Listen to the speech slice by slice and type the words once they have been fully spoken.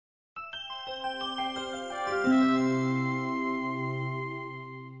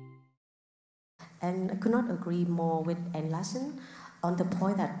And I could not agree more with Anderson on the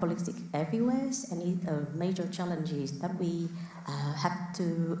point that politics everywhere and it's a major challenges that we have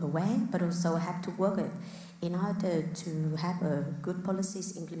to aware, but also have to work with in order to have a good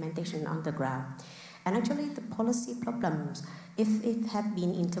policies implementation on the ground. And actually the policy problems, if it had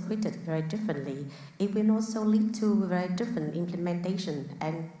been interpreted very differently, it will also lead to very different implementation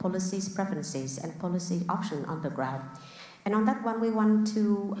and policies preferences and policy option on the ground. And on that one, we want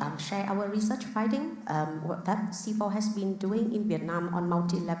to share our research finding that C4 has been doing in Vietnam on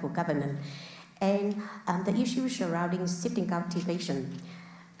multi-level governance. And the issue surrounding sitting cultivation.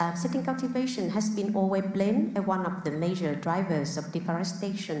 Sitting cultivation has been always blamed as one of the major drivers of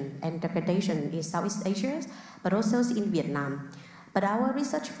deforestation and degradation in Southeast Asia, but also in Vietnam. But our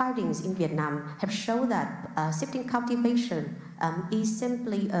research findings in Vietnam have shown that sitting cultivation is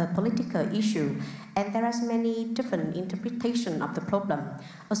simply a political issue, and there are many different interpretations of the problem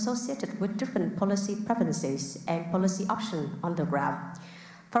associated with different policy preferences and policy options on the ground.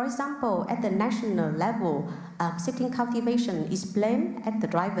 For example, at the national level, sitting cultivation is blamed as the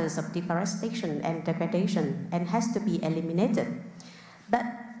drivers of deforestation and degradation and has to be eliminated. But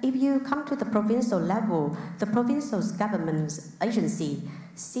if you come to the provincial level, the provincial government's agency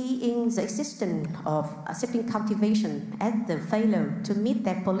seeing the existence of sitting cultivation as the failure to meet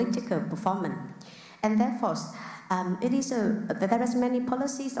their political performance. And therefore, there are many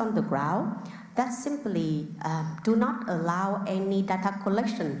policies on the ground that simply do not allow any data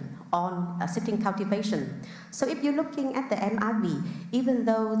collection on sitting cultivation. So if you're looking at the MRV, even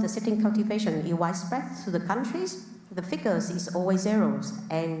though the sitting cultivation is widespread through the countries, the figures is always zeros,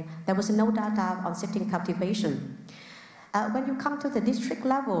 and there was no data on sitting cultivation. When you come to the district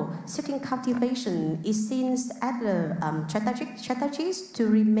level, sitting cultivation is seen as the strategies to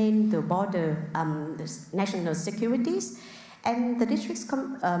remain the border national securities. And the district's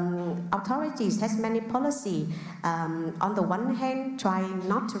authorities has many policy. On the one hand, trying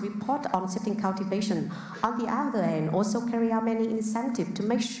not to report on sitting cultivation. On the other hand, also carry out many incentives to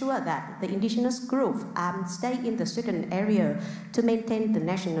make sure that the indigenous group stay in the certain area to maintain the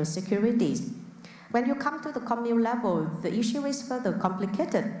national securities. When you come to the commune level, the issue is further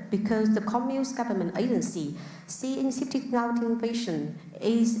complicated because the commune's government agency seeing sitting cultivation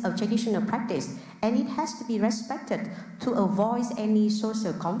is a traditional practice, and it has to be respected to avoid any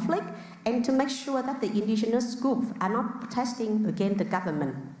social conflict and to make sure that the indigenous groups are not protesting against the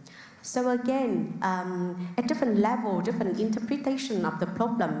government. So again, at different level, different interpretation of the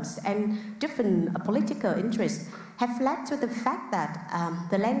problems and different political interests have led to the fact that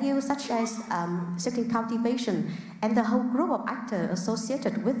the land use such as sitting cultivation and the whole group of actors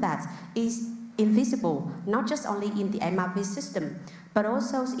associated with that is invisible, not just only in the MRV system, but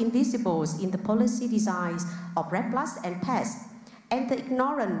also invisible in the policy designs of REDD+ and PES. And the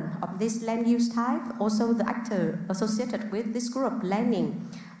ignorance of this land use type, also the actor associated with this group of landing,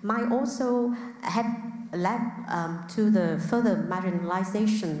 might also have led to the further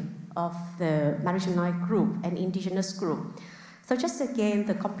marginalization of the marginalized group and indigenous group. So just again,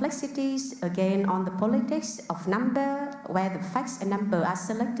 the complexities, again, on the politics of number, where the facts and number are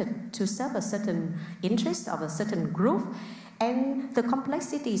selected to serve a certain interest of a certain group, and the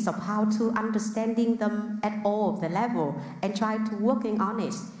complexities of how to understanding them at all the level and try to working on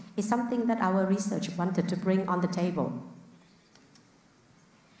it is something that our research wanted to bring on the table.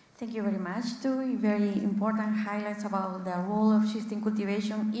 Thank you very much. Two very important highlights about the role of shifting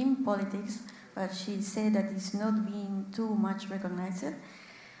cultivation in politics, but she said that it's not being too much recognized.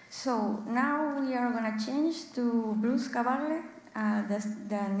 So now we are going to change to Bruce Cavarle.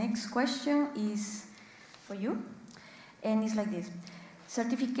 The next question is for you, and it's like this.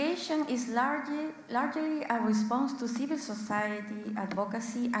 Certification is largely a response to civil society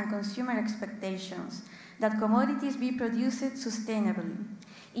advocacy and consumer expectations that commodities be produced sustainably.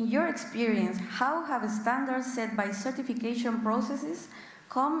 In your experience, how have standards set by certification processes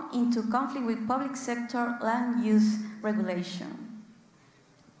come into conflict with public sector land use regulation?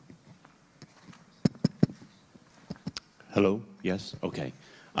 Hello, yes, okay.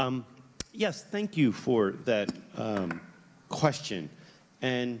 Yes, thank you for that question.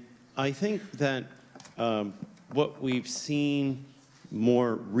 And I think that what we've seen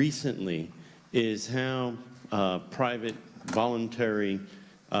more recently is how private voluntary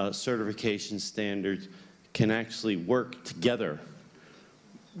certification standards can actually work together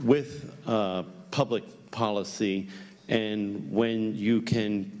with public policy, and when you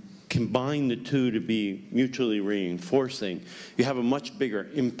can combine the two to be mutually reinforcing, you have a much bigger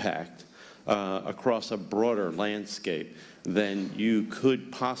impact across a broader landscape than you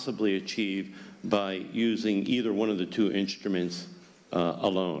could possibly achieve by using either one of the two instruments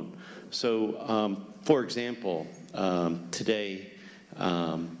alone. So, for example, today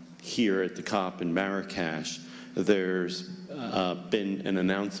here at the COP in Marrakes, there's been an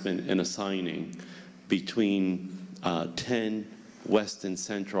announcement and a signing between 10 West and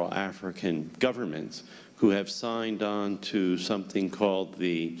Central African governments who have signed on to something called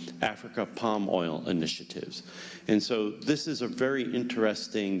the Africa Palm Oil Initiatives. And so this is a very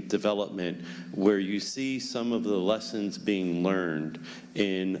interesting development where you see some of the lessons being learned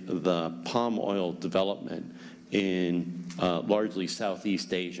in the palm oil development in largely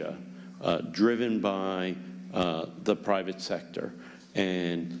Southeast Asia, driven by the private sector,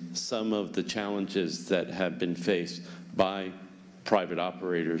 and some of the challenges that have been faced by private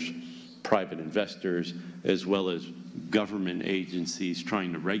operators, private investors, as well as government agencies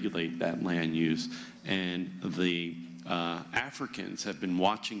trying to regulate that land use. And the Africans have been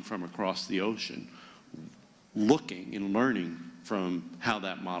watching from across the ocean, looking and learning from how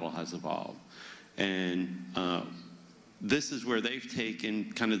that model has evolved. And this is where they've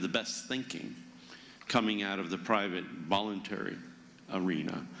taken kind of the best thinking coming out of the private voluntary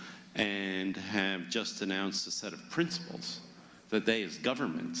arena and have just announced a set of principles that they as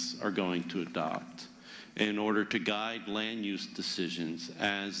governments are going to adopt in order to guide land use decisions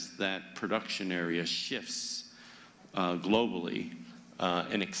as that production area shifts globally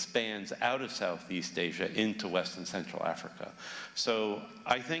and expands out of Southeast Asia into West and Central Africa. So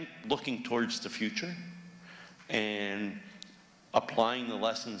I think looking towards the future and applying the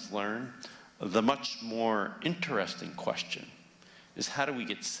lessons learned, the much more interesting question is how do we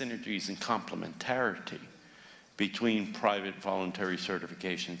get synergies and complementarity between private voluntary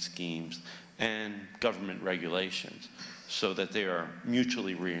certification schemes and government regulations so that they are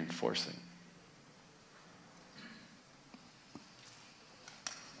mutually reinforcing.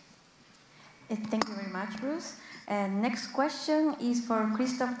 Thank you very much, Bruce. And next question is for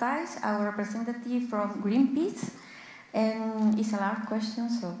Christoph Thijs, our representative from Greenpeace. And it's a large question,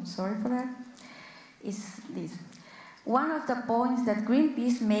 so sorry for that. Is this. One of the points that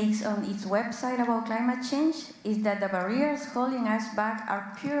Greenpeace makes on its website about climate change is that the barriers holding us back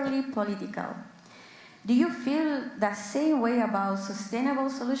are purely political. Do you feel the same way about sustainable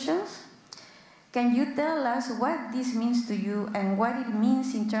solutions? Can you tell us what this means to you and what it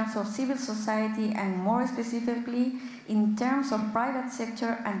means in terms of civil society and more specifically in terms of private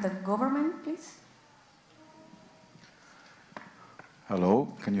sector and the government, please?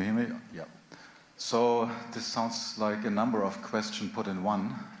 Hello, can you hear me? Yeah. So this sounds like a number of questions put in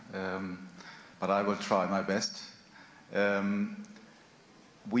one, but I will try my best.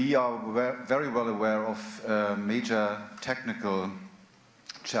 We are very well aware of major technical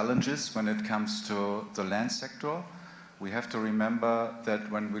challenges when it comes to the land sector. We have to remember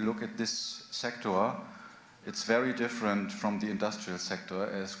that when we look at this sector, it's very different from the industrial sector,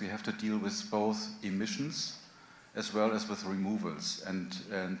 as we have to deal with both emissions as well as with removals and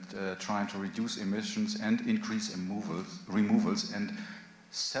trying to reduce emissions and increase removals and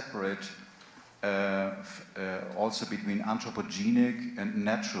separate also between anthropogenic and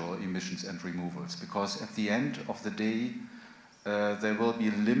natural emissions and removals, because at the end of the day there will be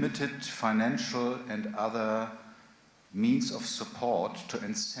limited financial and other means of support to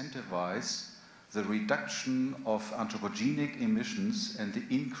incentivize the reduction of anthropogenic emissions and the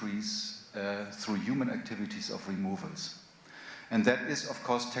increase through human activities of removals. And that is, of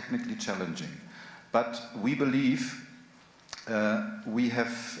course, technically challenging. But we believe we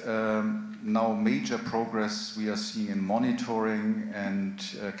have now major progress we are seeing in monitoring and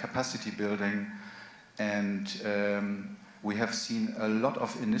capacity building, and we have seen a lot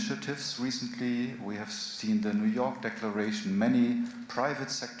of initiatives recently. We have seen the New York Declaration, many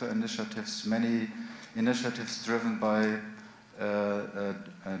private sector initiatives, many initiatives driven by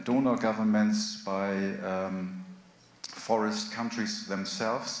donor governments, by forest countries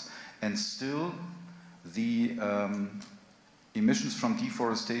themselves, and still the emissions from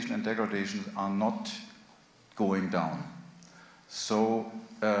deforestation and degradation are not going down. So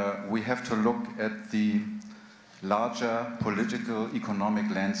we have to look at the larger political economic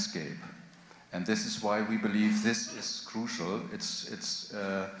landscape, and this is why we believe this is crucial. It's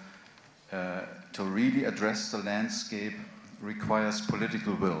to really address the landscape requires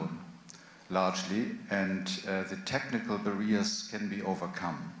political will, largely, and the technical barriers can be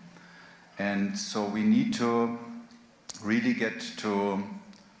overcome. And so we need to really get to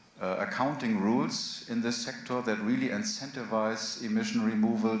accounting rules in this sector that really incentivize emission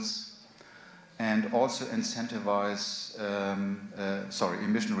removals and also incentivize,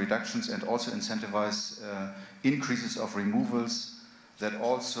 emission reductions, and also incentivize increases of removals that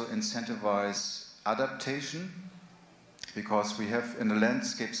also incentivize adaptation because we have in the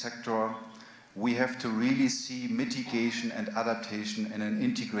landscape sector, we have to really see mitigation and adaptation in an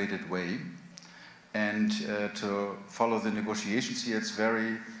integrated way. And to follow the negotiations here, it's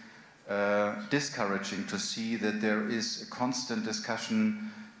very discouraging to see that there is a constant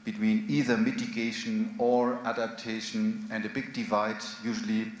discussion between either mitigation or adaptation, and a big divide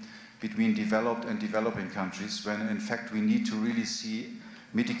usually between developed and developing countries, when in fact we need to really see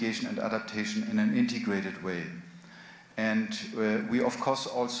mitigation and adaptation in an integrated way. And we of course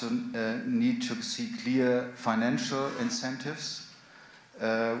also need to see clear financial incentives,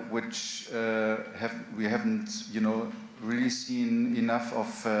 which we haven't, really seen enough of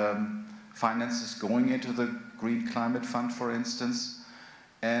finances going into the Green Climate Fund, for instance.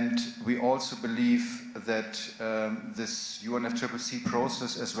 And we also believe that this UNFCCC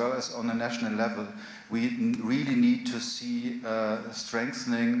process, as well as on a national level, we really need to see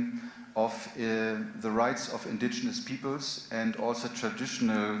strengthening of the rights of indigenous peoples and also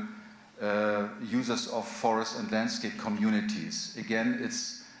traditional users of forest and landscape communities. Again,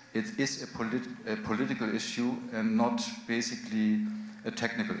 it is a political issue and not basically a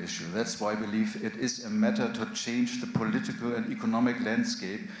technical issue. That's why I believe it is a matter to change the political and economic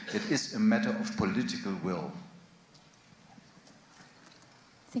landscape. It is a matter of political will.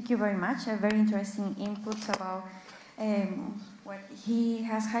 Thank you very much. A very interesting inputs about what he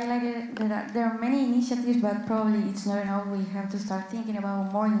has highlighted. That there are many initiatives, but probably it's not enough. We have to start thinking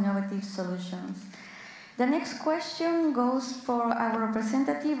about more innovative solutions. The next question goes for our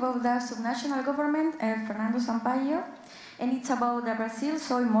representative of the subnational government, Fernando Sampaio, and it's about the Brazil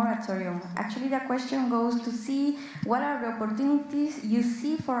soy moratorium. Actually, the question goes to see what are the opportunities you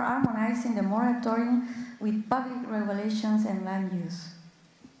see for harmonizing the moratorium with public regulations and land use.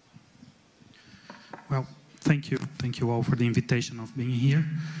 Well, thank you. Thank you all for the invitation of being here.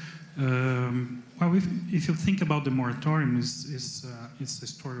 Well, if you think about the moratorium, it's a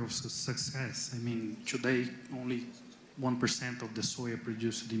story of success. I mean, today only 1% of the soya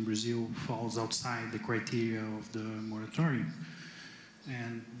produced in Brazil falls outside the criteria of the moratorium.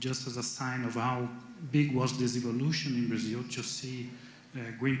 And just as a sign of how big was this evolution in Brazil, to see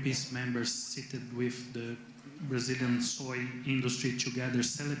Greenpeace members seated with the Brazilian soy industry together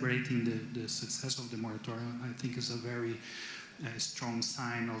celebrating the success of the moratorium, I think is a very strong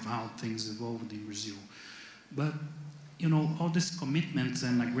sign of how things evolved in Brazil. But, all these commitments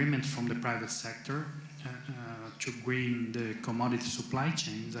and agreements from the private sector to green the commodity supply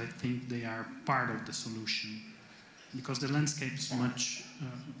chains, I think they are part of the solution, because the landscape is much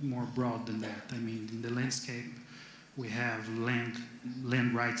more broad than that. I mean, in the landscape, we have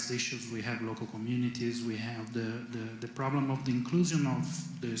land rights issues, we have local communities, we have the problem of the inclusion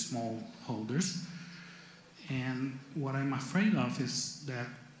of the smallholders. And what I'm afraid of is that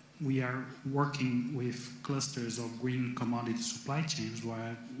we are working with clusters of green commodity supply chains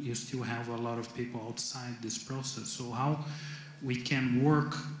where you still have a lot of people outside this process. So how we can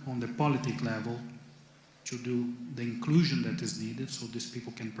work on the politic level to do the inclusion that is needed so these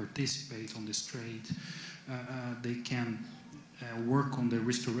people can participate on this trade. They can work on the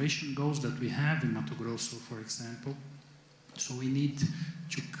restoration goals that we have in Mato Grosso, for example. So we need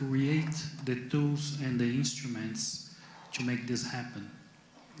to create the tools and the instruments to make this happen,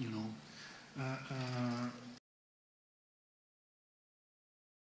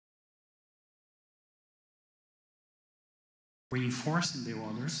 reinforcing the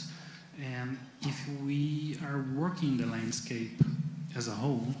others. And if we are working the landscape as a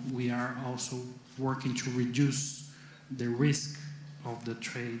whole, we are also working to reduce the risk of the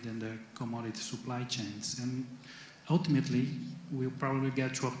trade and the commodity supply chains. And ultimately, we'll probably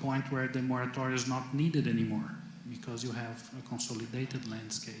get to a point where the moratorium is not needed anymore because you have a consolidated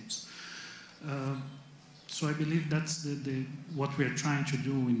landscapes. So I believe that's what we are trying to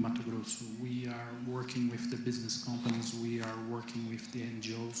do in Mato Grosso. We are working with the business companies, we are working with the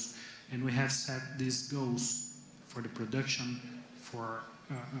NGOs, and we have set these goals for the production, for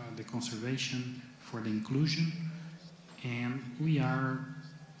the conservation, for the inclusion, and we are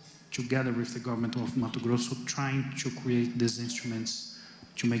together with the government of Mato Grosso trying to create these instruments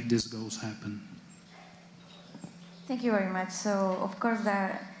to make these goals happen. Thank you very much. So, of course,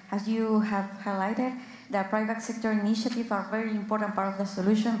 as you have highlighted, the private sector initiatives are a very important part of the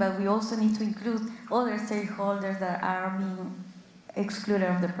solution, but we also need to include other stakeholders that are being excluded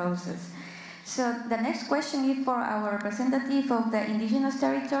of the process. So the next question is for our representative of the indigenous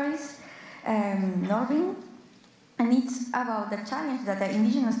territories, Norvin, and it's about the challenge that the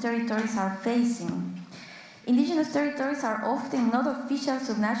indigenous territories are facing. Indigenous territories are often not official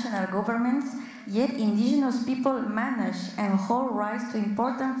subnational governments, yet indigenous people manage and hold rights to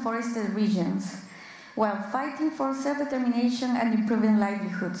important forested regions. while fighting for self-determination and improving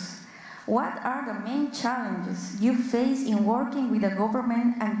livelihoods. What are the main challenges you face in working with the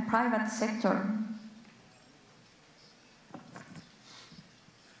government and private sector?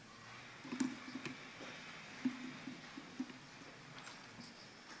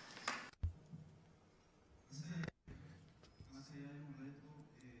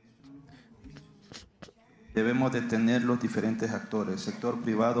 Debemos de tener los diferentes actores, sector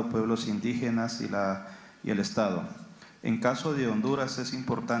privado, pueblos indígenas y el Estado. En caso de Honduras es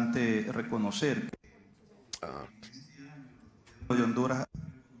importante reconocer que de Honduras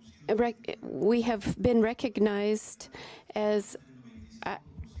we have been recognized as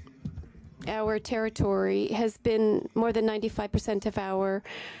our territory has been more than 95% of our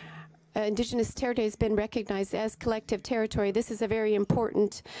indigenous territory has been recognized as collective territory. This is a very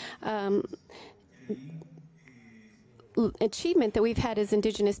important achievement that we've had as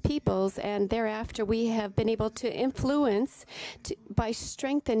indigenous peoples, and thereafter we have been able to influence by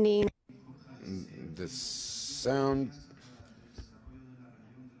strengthening the sound.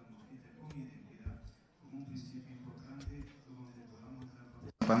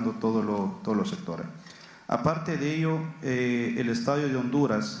 Todos los sectores. Aparte de ello, el Estado de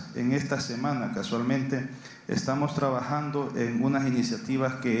Honduras, en esta semana casualmente, estamos trabajando en unas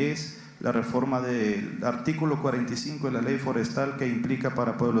iniciativas que es la reforma del artículo 45 de la ley forestal que implica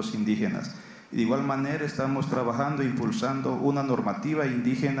para pueblos indígenas. De igual manera estamos trabajando, impulsando una normativa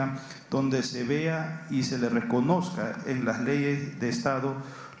indígena donde se vea y se le reconozca en las leyes de Estado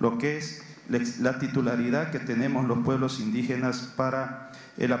lo que es la titularidad que tenemos los pueblos indígenas para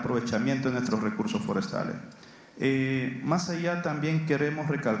el aprovechamiento de nuestros recursos forestales. Más allá también queremos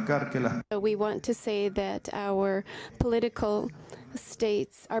recalcar que las... We want to say that our political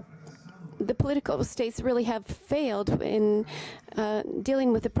states are the political states really have failed in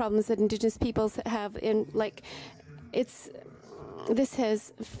dealing with the problems that indigenous peoples have in, like, this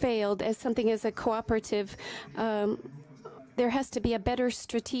has failed as something as a cooperative. There has to be a better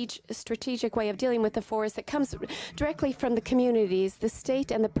strategic way of dealing with the forest that comes directly from the communities. The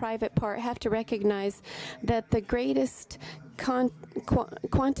state and the private part have to recognize that the greatest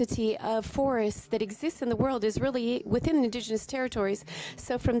quantity of forests that exists in the world is really within indigenous territories.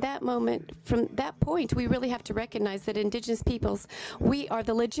 So from that point, we really have to recognize that indigenous peoples, we are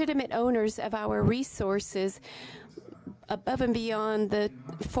the legitimate owners of our resources above and beyond the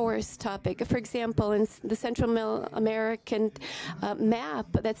forest topic. For example, in the Central American map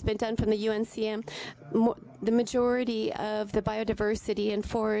that's been done from the UNCM, the majority of the biodiversity in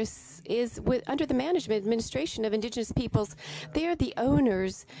forests is under the management administration of indigenous peoples. They are the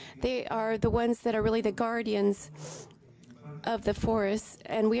owners. They are the ones that are really the guardians of the forests,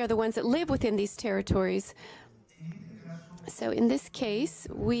 and we are the ones that live within these territories. So in this case,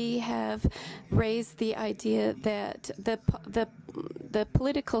 we have raised the idea that the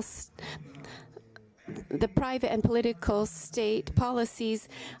private and political state policies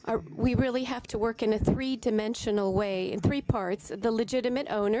we really have to work in a three-dimensional way, in three parts. The legitimate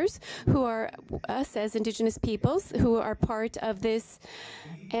owners, who are us as indigenous peoples, who are part of this,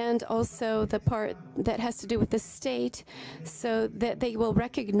 and also the part that has to do with the state, so that they will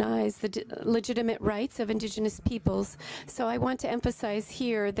recognize the legitimate rights of indigenous peoples. So I want to emphasize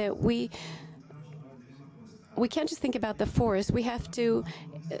here that we can't just think about the forest. We have to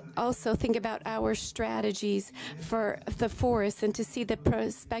also think about our strategies for the forest and to see the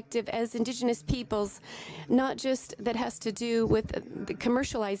perspective as indigenous peoples, not just that has to do with the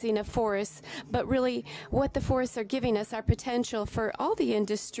commercializing of forests, but really what the forests are giving us, our potential for all the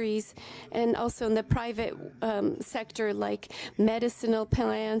industries, and also in the private sector, like medicinal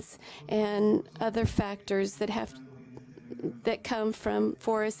plants and other factors that come from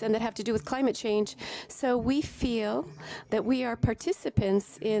forests and that have to do with climate change. So we feel that we are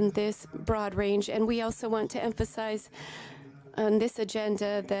participants in this broad range, and we also want to emphasize on this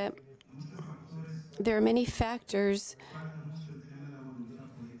agenda that there are many factors,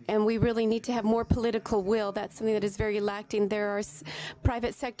 and we really need to have more political will. That's something that is very lacking. There are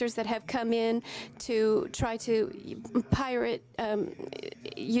private sectors that have come in to try to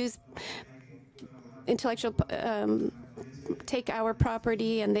use intellectual take our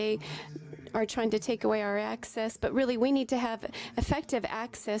property, and they are trying to take away our access. But really, we need to have effective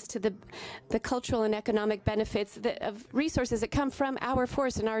access to the cultural and economic benefits of resources that come from our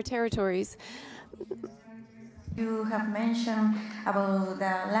forests and our territories. You have mentioned about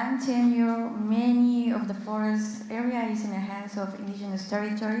the land tenure. Many of the forest area is in the hands of indigenous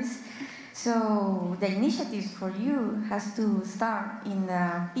territories. So the initiatives for you has to start in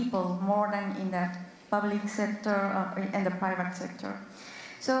the people more than in the public sector and the private sector.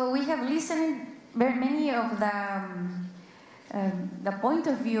 So we have listened very many of the point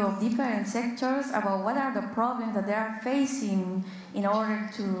of view of different sectors about what are the problems that they are facing in order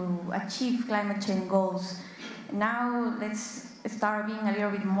to achieve climate change goals. Now let's start being a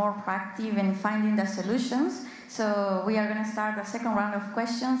little bit more proactive and finding the solutions. So we are going to start the second round of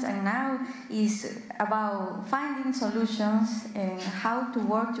questions, and now is about finding solutions and how to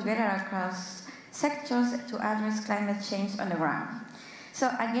work together across sectors to address climate change on the ground. So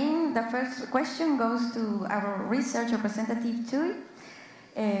again, the first question goes to our research representative too.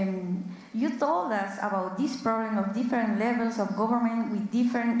 You told us about this problem of different levels of government with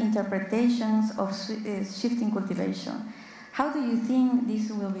different interpretations of shifting cultivation. How do you think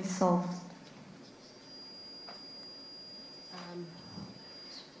this will be solved?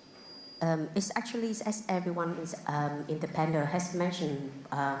 It's actually, as everyone in the panel has mentioned,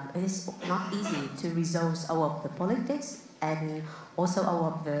 it is not easy to resolve all of the politics and also all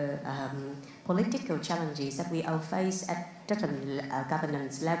of the political challenges that we all face at different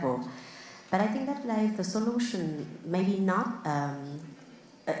governance level. But I think that like the solution maybe not,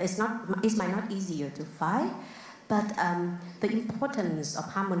 it might not easier to find, but the importance of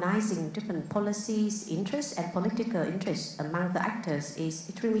harmonizing different policies, interests, and political interests among the actors is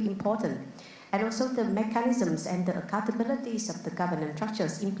extremely important. And also the mechanisms and the accountabilities of the governance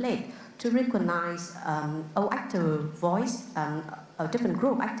structures in place to recognize all actor voice, different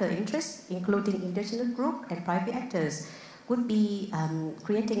group actor interests, including indigenous group and private actors, would be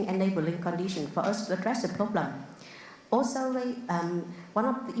creating enabling conditions for us to address the problem. Also, one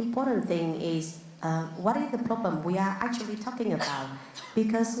of the important things is what is the problem we are actually talking about?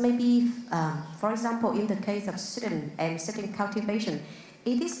 Because maybe, for example, in the case of student and second cultivation,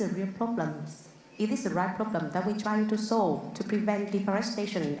 it is a real problem. It is the right problem that we're trying to solve to prevent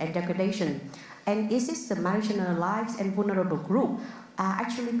deforestation and degradation. And is this the marginalized and vulnerable group are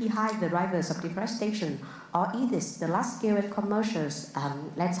actually behind the drivers of deforestation, or is this the large-scale and commercial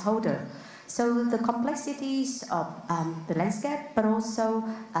landholder? So the complexities of the landscape, but also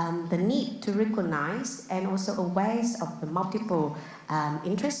the need to recognize and also aware of the multiple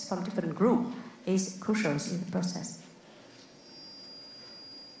interests from different groups is crucial in the process.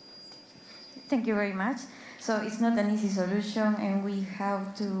 Thank you very much. So it's not an easy solution, and we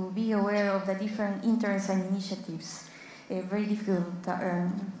have to be aware of the different interests and initiatives. A very difficult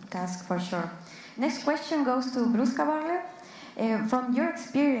task for sure. Next question goes to Bruce Cabarle. From your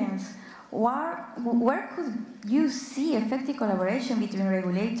experience, where could you see effective collaboration between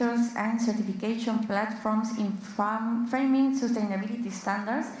regulators and certification platforms in framing sustainability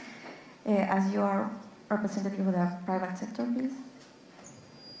standards? As you are representative of the private sector, please.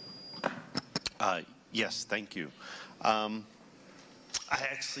 Yes, thank you. I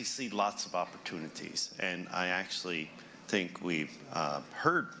actually see lots of opportunities, and I actually think we've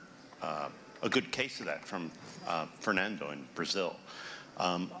heard a good case of that from Fernando in Brazil.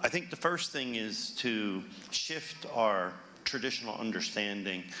 I think the first thing is to shift our traditional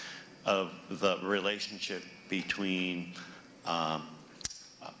understanding of the relationship between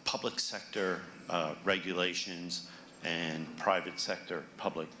public sector regulations and private sector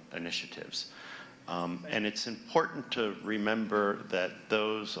public initiatives. And it's important to remember that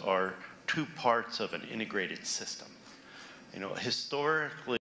those are two parts of an integrated system. You know,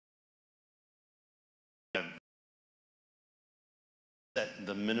 historically, set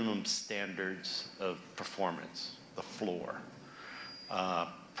the minimum standards of performance, the floor.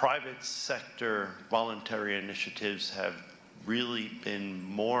 Private sector voluntary initiatives have really been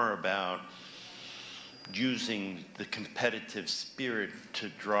more about using the competitive spirit to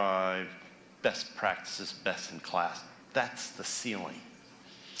drive best practices, best in class. That's the ceiling.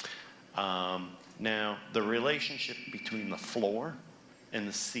 Now, the relationship between the floor and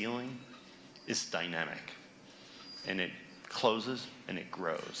the ceiling is dynamic, and it closes and it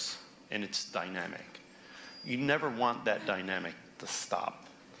grows, and it's dynamic. You never want that dynamic to stop.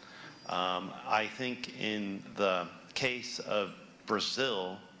 I think in the case of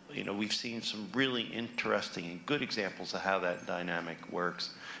Brazil, you know, we've seen some really interesting and good examples of how that dynamic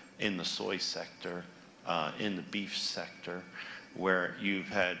works in the soy sector, in the beef sector, where you've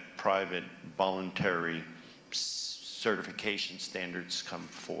had private voluntary certification standards come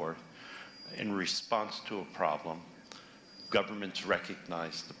forth in response to a problem. Governments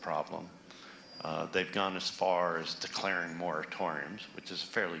recognize the problem. They've gone as far as declaring moratoriums, which is a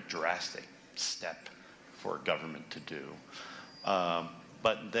fairly drastic step for a government to do.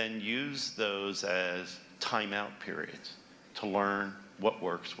 But then use those as timeout periods to learn what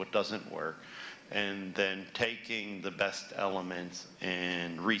works, what doesn't work, and then taking the best elements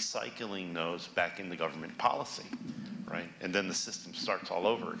and recycling those back into government policy, right? And then the system starts all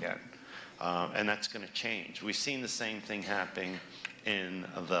over again. And that's going to change. We've seen the same thing happening in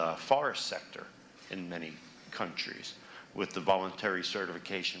the forest sector in many countries with the voluntary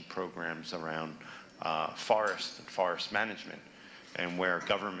certification programs around forest and forest management, and where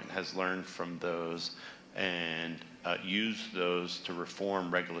government has learned from those and used those to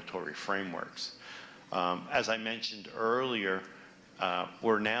reform regulatory frameworks. As I mentioned earlier,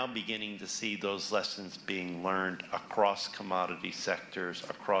 we're now beginning to see those lessons being learned across commodity sectors,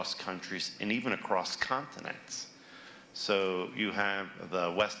 across countries, and even across continents. So you have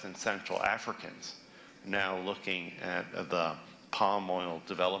the West and Central Africans now looking at the palm oil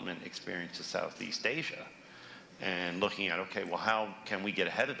development experience of Southeast Asia and looking at, okay, well, how can we get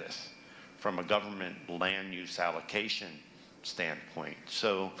ahead of this from a government land use allocation standpoint?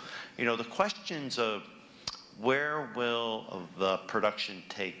 So, you know, the questions of where will the production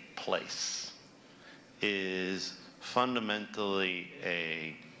take place is fundamentally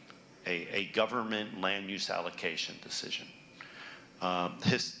a government land use allocation decision.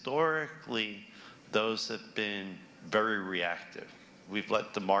 Historically, those have been very reactive. We've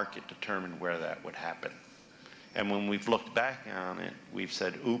let the market determine where that would happen. And when we've looked back on it, we've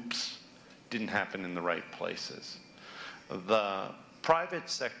said, oops, didn't happen in the right places. The private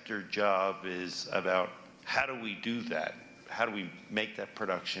sector job is about how do we do that? How do we make that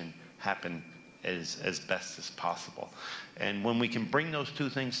production happen as best as possible? And when we can bring those two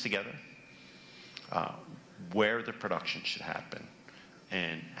things together, where the production should happen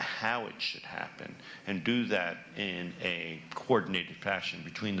and how it should happen, and do that in a coordinated fashion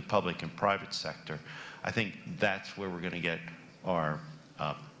between the public and private sector, I think that's where we're going to get our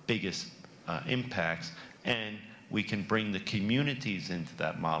biggest impacts, and we can bring the communities into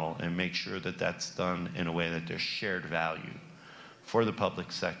that model and make sure that that's done in a way that there's shared value for the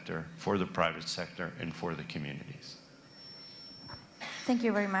public sector, for the private sector, and for the communities. Thank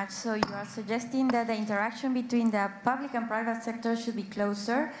you very much. So you are suggesting that the interaction between the public and private sector should be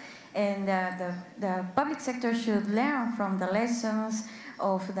closer, and the public sector should learn from the lessons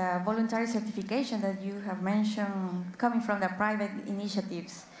of the voluntary certification that you have mentioned coming from the private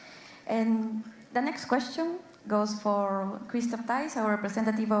initiatives. And the next question goes for Christoph Thijs, our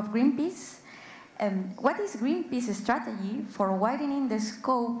representative of Greenpeace. What is Greenpeace's strategy for widening the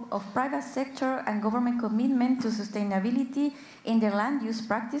scope of private sector and government commitment to sustainability in their land use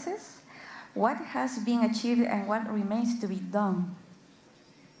practices? What has been achieved and what remains to be done?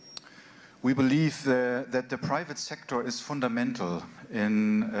 We believe that the private sector is fundamental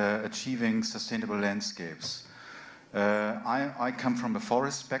in achieving sustainable landscapes. I come from a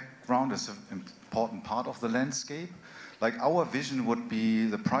forest background as an important part of the landscape. Like, our vision would be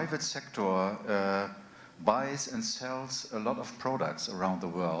the private sector buys and sells a lot of products around the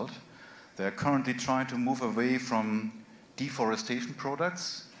world. They're currently trying to move away from deforestation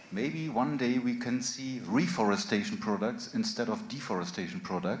products. Maybe one day we can see reforestation products instead of deforestation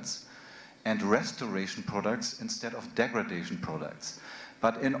products, and restoration products instead of degradation products.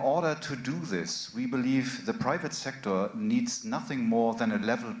 But in order to do this, we believe the private sector needs nothing more than a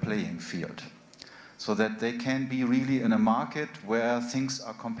level playing field, so that they can be really in a market where things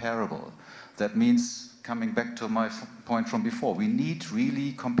are comparable. That means, coming back to my point from before, we need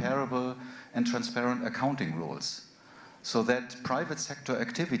really comparable and transparent accounting rules, so that private sector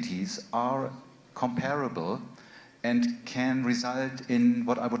activities are comparable and can result in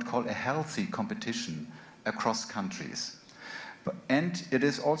what I would call a healthy competition across countries. And it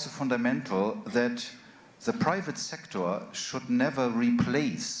is also fundamental that the private sector should never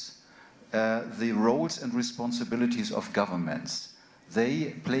replace the roles and responsibilities of governments.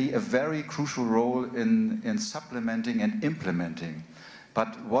 They play a very crucial role in supplementing and implementing.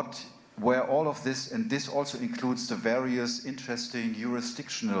 But where all of this, and this also includes the various interesting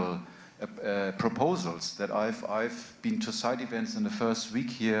jurisdictional proposals that I've been to side events in the first week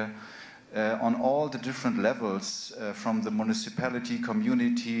here, on all the different levels, from the municipality,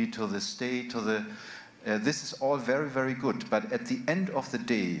 community, to the state, to the... this is all very, very good. But at the end of the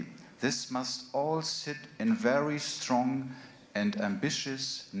day, this must all sit in very strong and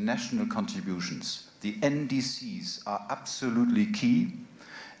ambitious national contributions. The NDCs are absolutely key,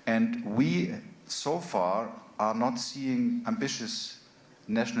 and we so far are not seeing ambitious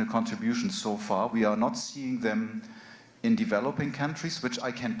national contributions so far. We are not seeing them in developing countries, which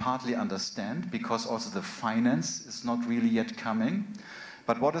I can partly understand, because also the finance is not really yet coming.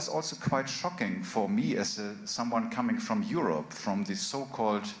 But what is also quite shocking for me as someone coming from Europe, from the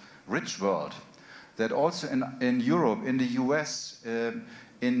so-called rich world, that also in Europe, in the US,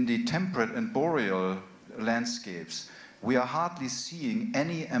 in the temperate and boreal landscapes, we are hardly seeing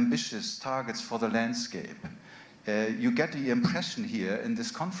any ambitious targets for the landscape. You get the impression here in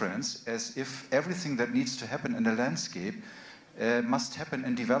this conference as if everything that needs to happen in the landscape must happen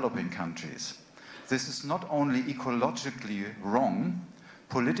in developing countries. This is not only ecologically wrong,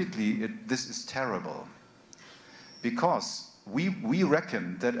 politically this is terrible. Because we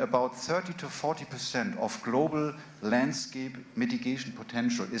reckon that about 30 to 40% of global landscape mitigation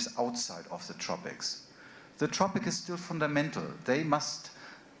potential is outside of the tropics. The tropic is still fundamental. They must,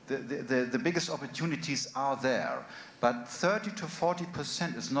 the biggest opportunities are there. But 30 to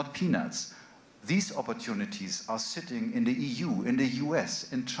 40% is not peanuts. These opportunities are sitting in the EU, in the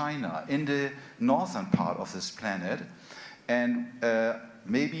US, in China, in the northern part of this planet. And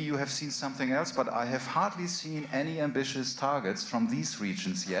maybe you have seen something else, but I have hardly seen any ambitious targets from these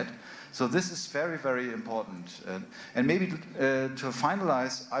regions yet. So this is very, very important. And maybe to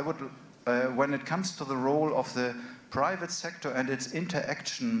finalize, I would, when it comes to the role of the private sector and its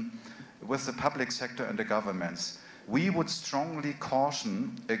interaction with the public sector and the governments, we would strongly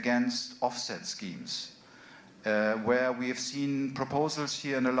caution against offset schemes, where we have seen proposals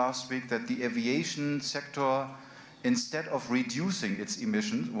here in the last week that the aviation sector, instead of reducing its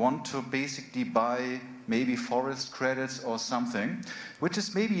emissions, want to basically buy maybe forest credits or something, which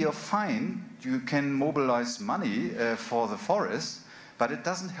is maybe a fine. You can mobilize money for the forest, but it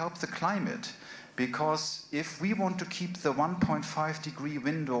doesn't help the climate. Because if we want to keep the 1.5-degree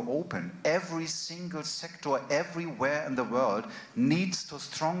window open, every single sector everywhere in the world needs to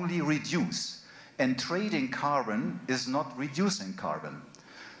strongly reduce. And trading carbon is not reducing carbon.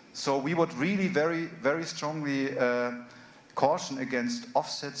 So we would really very, very strongly caution against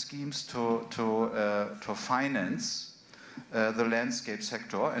offset schemes to finance the landscape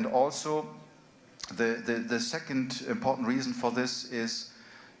sector. And also the second important reason for this is,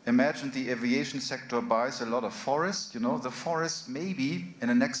 imagine the aviation sector buys a lot of forest. You know, the forest maybe in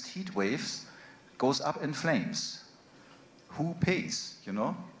the next heat waves goes up in flames. Who pays, you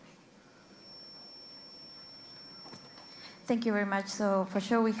know? Thank you very much. So for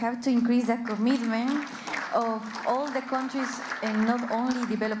sure we have to increase the commitment of all the countries, and not only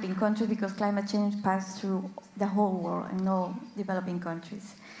developing countries, because climate change passes through the whole world and no developing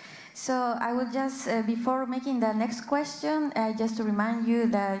countries. So I will just, before making the next question, just to remind you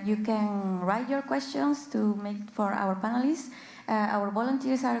that you can write your questions to make for our panelists. Our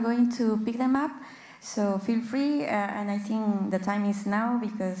volunteers are going to pick them up, so feel free. And I think the time is now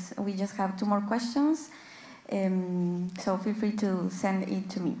because we just have 2 more questions. So feel free to send it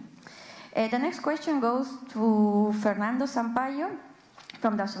to me. The next question goes to Fernando Sampaio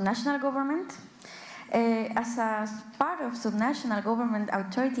from the subnational government. As a part of subnational government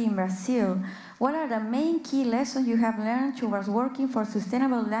authority in Brazil, what are the main key lessons you have learned towards working for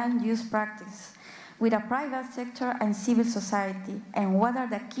sustainable land use practice with a private sector and civil society? And what are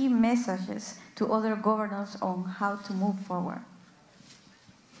the key messages to other governors on how to move forward?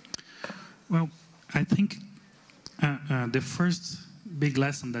 Well, I think the first big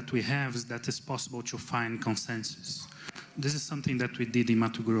lesson that we have is that it's possible to find consensus. This is something that we did in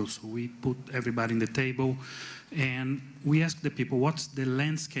Mato Grosso. We put everybody in the table and we asked the people, what's the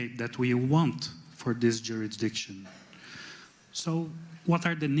landscape that we want for this jurisdiction? So what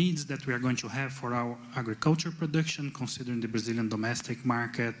are the needs that we are going to have for our agriculture production, considering the Brazilian domestic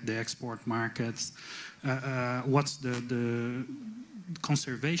market, the export markets? What's the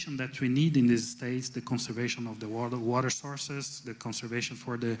conservation that we need in these states, the conservation of the water sources, the conservation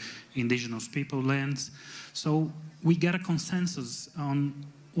for the indigenous people lands. So we get a consensus on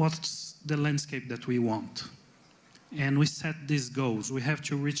what's the landscape that we want. And we set these goals. We have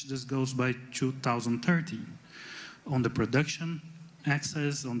to reach these goals by 2030 on the production,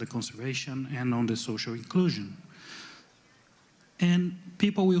 access, on the conservation, and on the social inclusion. And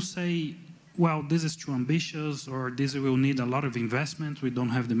people will say, well, this is too ambitious, or this will need a lot of investment, we don't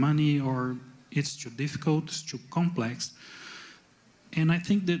have the money, or it's too difficult, it's too complex. And I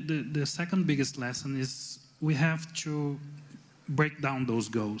think that the second biggest lesson is we have to break down those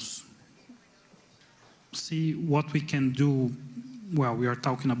goals. See what we can do. Well, we are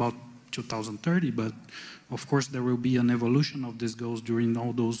talking about 2030, but of course there will be an evolution of these goals during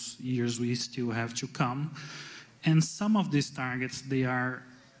all those years we still have to come. And some of these targets, they are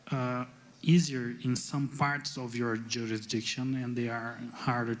easier in some parts of your jurisdiction and they are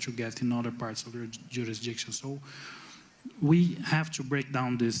harder to get in other parts of your jurisdiction. So we have to break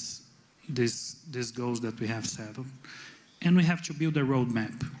down these goals that we have set, and we have to build a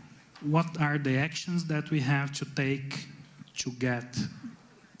roadmap. What are the actions that we have to take to get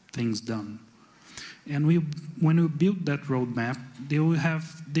things done? And when we build that roadmap, they will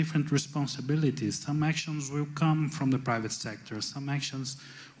have different responsibilities. Some actions will come from the private sector. Some actions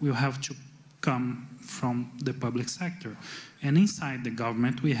will have to come from the public sector. And inside the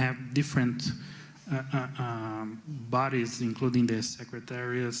government, we have different bodies, including the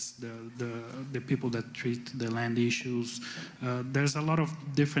secretariats, the people that treat the land issues. There's a lot of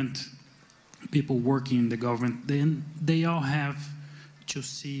different people working in the government. Then they all have to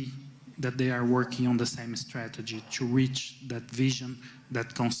see that they are working on the same strategy to reach that vision,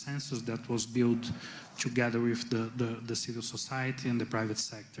 that consensus that was built together with the civil society and the private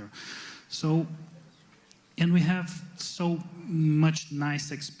sector. So, and we have so much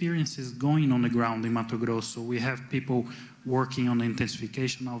nice experiences going on the ground in Mato Grosso. We have people working on the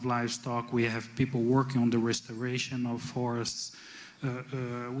intensification of livestock. We have people working on the restoration of forests.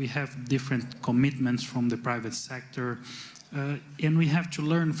 We have different commitments from the private sector. And we have to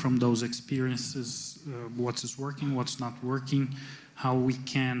learn from those experiences what is working, what's not working, how we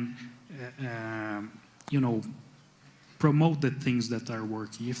can, you know, promote the things that are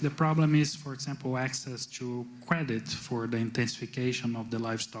working. If the problem is, for example, access to credit for the intensification of the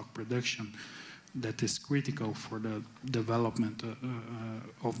livestock production, that is critical for the development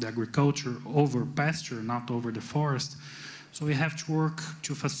of the agriculture over pasture, not over the forest. So we have to work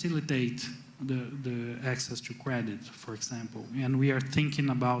to facilitate the access to credit, for example. And we are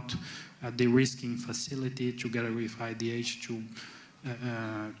thinking about a de-risking facility together with IDH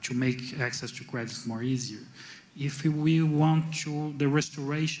to make access to credit more easier. If we want to the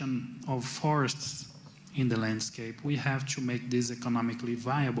restoration of forests in the landscape, we have to make this economically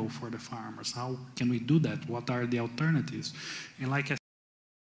viable for the farmers. How can we do that? What are the alternatives? And like I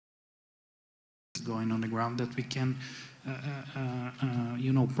said, going on the ground that we can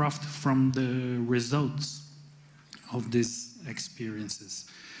you know, profit from the results of these experiences.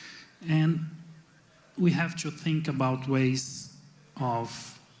 And we have to think about ways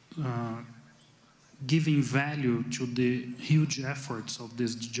of giving value to the huge efforts of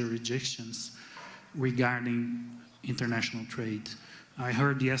these jurisdictions regarding international trade. I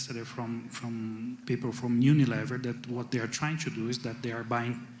heard yesterday from people from Unilever that what they are trying to do is that they are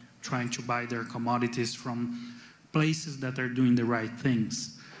trying to buy their commodities from places that are doing the right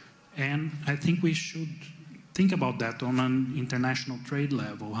things. And I think we should think about that on an international trade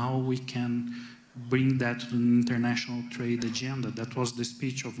level, how we can bring that to an international trade agenda. That was the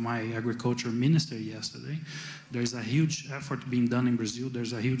speech of my agriculture minister yesterday. There's a huge effort being done in Brazil.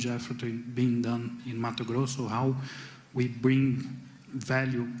 There's a huge effort being done in Mato Grosso, how we bring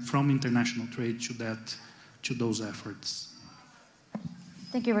value from international trade to those efforts.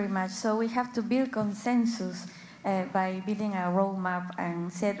 Thank you very much. So we have to build consensus by building a roadmap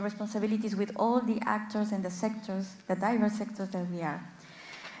and set responsibilities with all the actors and the sectors, the diverse sectors that we are.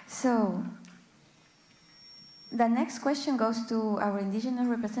 So the next question goes to our indigenous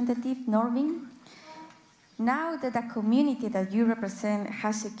representative, Norvin. Now that the community that you represent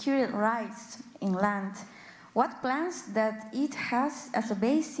has secured rights in land, what plans that it has as a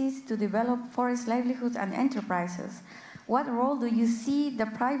basis to develop forest livelihoods and enterprises? What role do you see the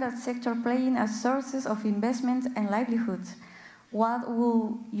private sector playing as sources of investment and livelihoods? What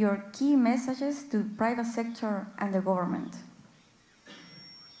will your key messages to private sector and the government?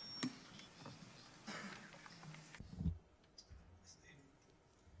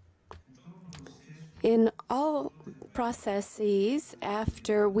 In all processes,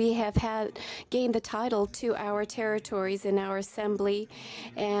 after we have gained the title to our territories in our assembly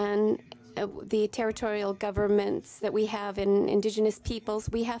and the territorial governments that we have in indigenous peoples,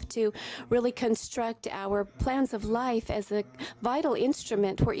 we have to really construct our plans of life as a vital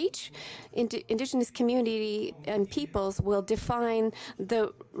instrument where each indigenous community and peoples will define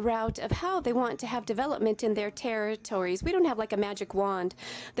the route of how they want to have development in their territories. We don't have like a magic wand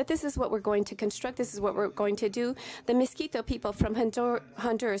that this is what we're going to construct, this is what we're going to do. The Mosquito people from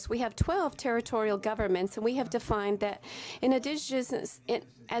Honduras, we have 12 territorial governments, and we have defined that in indigenous,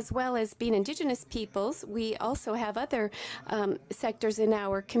 as well as being indigenous peoples, we also have other sectors in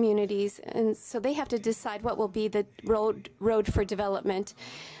our communities, and so they have to decide what will be the road for development.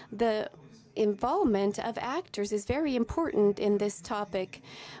 The involvement of actors is very important in this topic.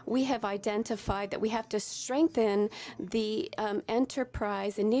 We have identified that we have to strengthen the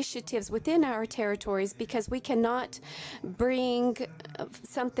enterprise initiatives within our territories, because we cannot bring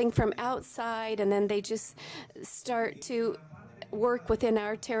something from outside and then they just start to work within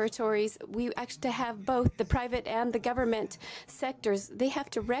our territories. We actually have both the private and the government sectors. They have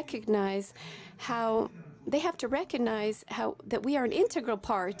to recognize that we are an integral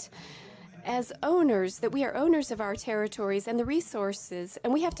part as owners, that we are owners of our territories and the resources,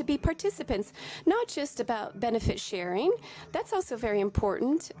 and we have to be participants, not just about benefit sharing. That's also very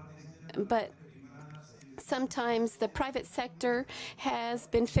important, but sometimes the private sector has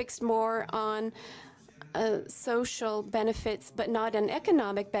been fixed more on social benefits, but not on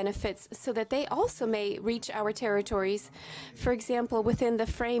economic benefits, so that they also may reach our territories. For example, within the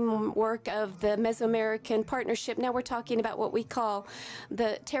framework of the Mesoamerican Partnership, now we're talking about what we call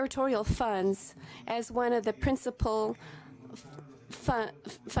the territorial funds as one of the principal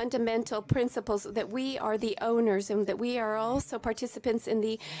fundamental principles, that we are the owners and that we are also participants in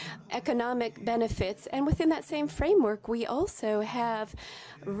the economic benefits. And within that same framework, we also have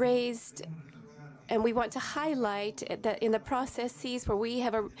raised, and we want to highlight that in the processes where we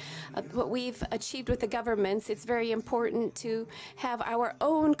have what we've achieved with the governments, it's very important to have our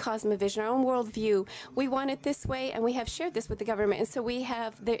own cosmovision, our own worldview. We want it this way, and we have shared this with the government. And so we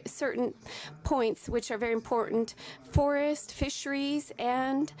have certain points which are very important: forest, fisheries,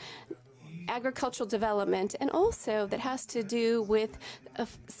 and agricultural development, and also that has to do with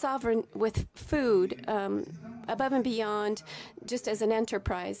with food, above and beyond just as an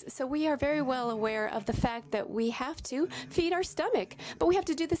enterprise. So we are very well aware of the fact that we have to feed our stomach, but we have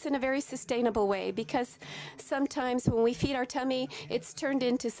to do this in a very sustainable way, because sometimes when we feed our tummy, it's turned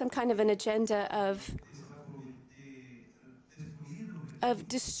into some kind of an agenda of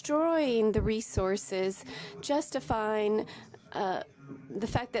destroying the resources, justifying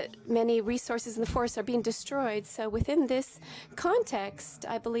the fact that many resources in the forest are being destroyed. So within this context,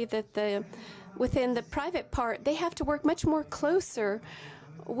 I believe that within the private part, they have to work much more closer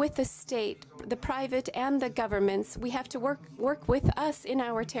with the state, the private and the governments. We have to work with us in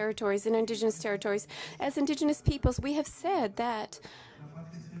our territories, in indigenous territories. As indigenous peoples, we have said that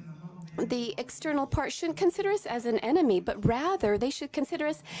the external part shouldn't consider us as an enemy, but rather they should consider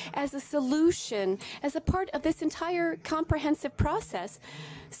us as a solution, as a part of this entire comprehensive process.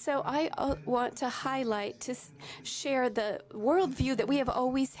 So I want to highlight, to share the worldview that we have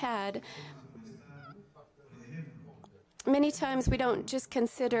always had. Many times we don't just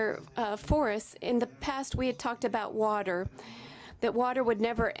consider forests. In the past, we had talked about water, that water would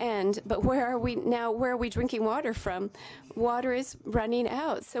never end. But where are we now? Where are we drinking water from? Water is running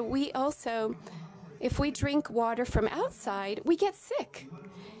out. So we also, if we drink water from outside, we get sick.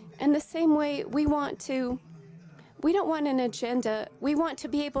 And the same way, we don't want an agenda. We want to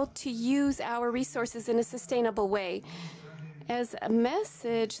be able to use our resources in a sustainable way. As a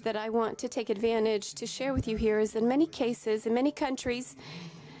message that I want to take advantage to share with you here is, in many cases, in many countries,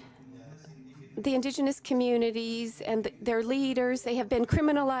 the indigenous communities and their leaders, they have been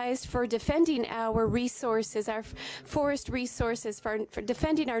criminalized for defending our resources, our forest resources, for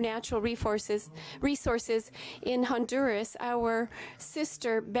defending our natural resources. In Honduras, our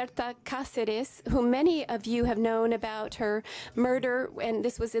sister Berta Cáceres, whom many of you have known about her murder, and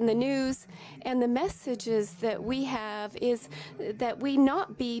this was in the news, and the messages that we have is that we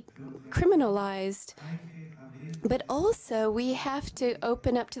not be criminalized. But also, we have to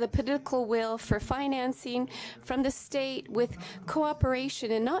open up to the political will for financing from the state with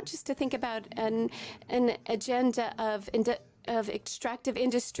cooperation, and not just to think about an agenda of extractive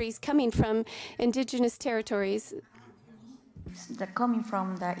industries coming from indigenous territories. That coming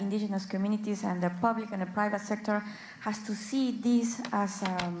from the indigenous communities, and the public and the private sector has to see this as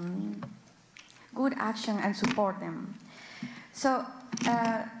good action and support them. So,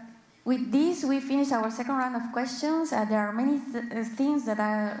 with this, we finish our second round of questions. There are many things that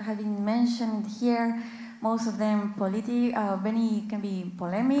have been mentioned here, most of them many can be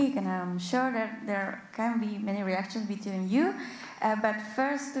polemic, and I'm sure that there can be many reactions between you. But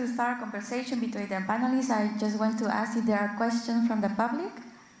first, to start a conversation between the panelists, I just want to ask if there are questions from the public.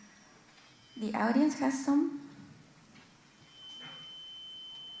 The audience has some?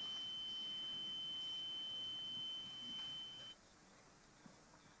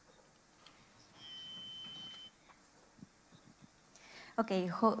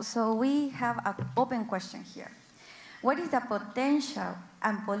 Okay, so we have an open question here. What is the potential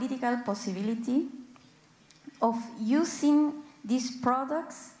and political possibility of using these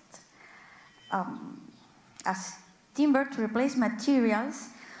products as timber to replace materials?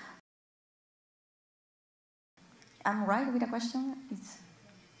 I'm right with the question?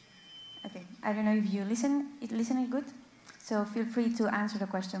 Okay, I don't know if you listening good? So feel free to answer the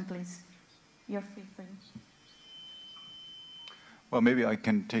question, please. You're free. Well, maybe I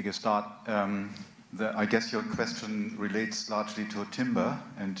can take a start. I guess your question relates largely to timber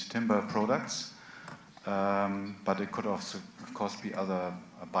and timber products, but it could also, of course, be other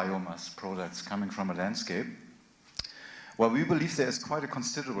biomass products coming from a landscape. Well, we believe there is quite a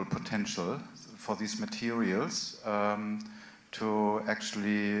considerable potential for these materials to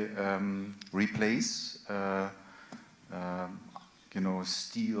actually replace you know,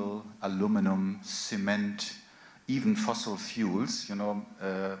 steel, aluminum, cement, even fossil fuels, you know,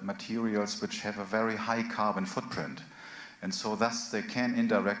 materials which have a very high carbon footprint. And so thus they can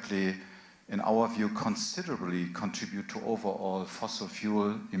indirectly, in our view, considerably contribute to overall fossil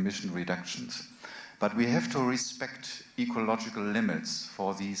fuel emission reductions. But we have to respect ecological limits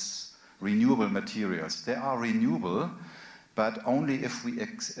for these renewable materials. They are renewable, but only if we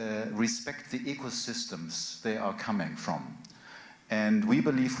respect the ecosystems they are coming from. And we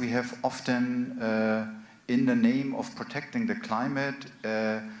believe we have often, in the name of protecting the climate,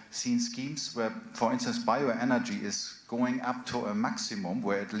 seen schemes where, for instance, bioenergy is going up to a maximum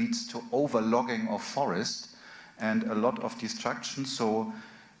where it leads to overlogging of forest and a lot of destruction. So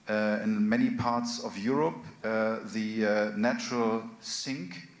in many parts of Europe, the natural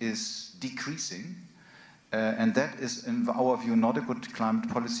sink is decreasing. And that is, in our view, not a good climate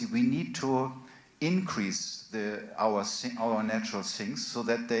policy. We need to increase our natural sinks so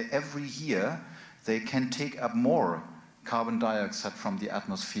that every year they can take up more carbon dioxide from the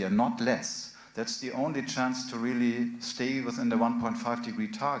atmosphere, not less. That's the only chance to really stay within the 1.5 degree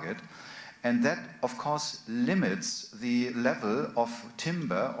target. And that, of course, limits the level of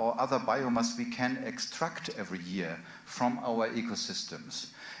timber or other biomass we can extract every year from our ecosystems.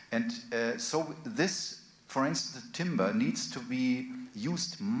 And so this, for instance, timber needs to be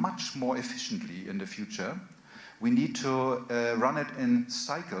used much more efficiently in the future. We need to run it in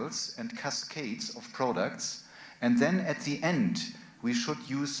cycles and cascades of products. And then at the end, we should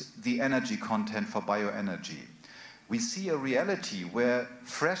use the energy content for bioenergy. We see a reality where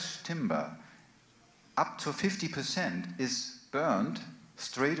fresh timber, up to 50%, is burned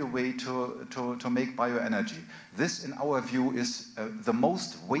straight away to make bioenergy. This, in our view, is the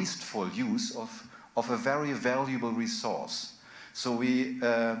most wasteful use of a very valuable resource. So we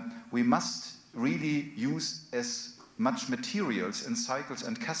must really use as much materials in cycles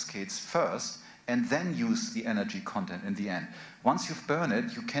and cascades first, and then use the energy content in the end. Once you've burned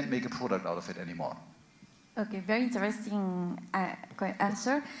it, you can't make a product out of it anymore. Okay, very interesting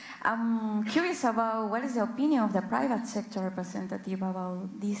answer. I'm curious about what is the opinion of the private sector representative about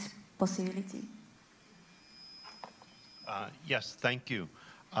this possibility? Yes, thank you.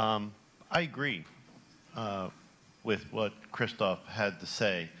 I agree with what Christoph had to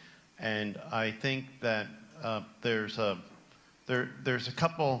say, and I think that there's a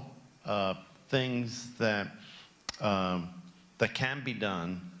couple things that that can be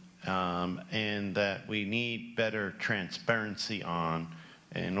done, and that we need better transparency on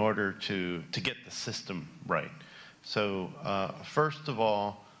in order to get the system right. So first of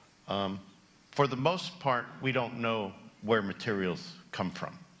all, for the most part, we don't know where materials come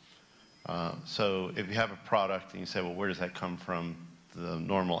from. So if you have a product and you say, well, where does that come from? The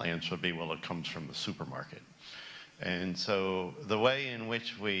normal answer would be, well, it comes from the supermarket. And so the way in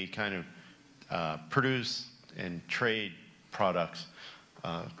which we kind of produce and trade products,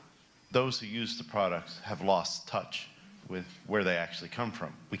 those who use the products have lost touch with where they actually come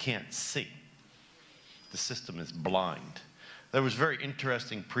from. We can't see. The system is blind. There was a very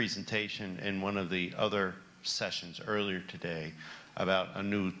interesting presentation in one of the other sessions earlier today about a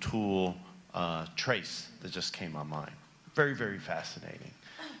new tool, Trace, that just came online. Very, very fascinating.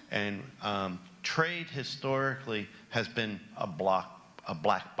 And trade historically has been a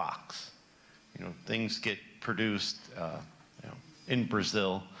black box. You know, things get produced in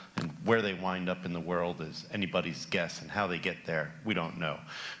Brazil, and where they wind up in the world is anybody's guess, and how they get there, we don't know.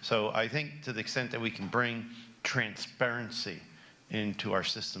 So I think to the extent that we can bring transparency into our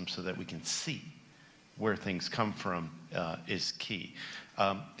system so that we can see where things come from is key.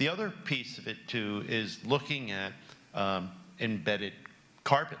 The other piece of it too is looking at embedded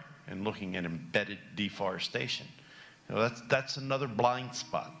carbon and looking at embedded deforestation. You know, that's another blind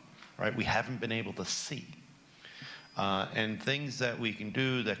spot, right? We haven't been able to see. And things that we can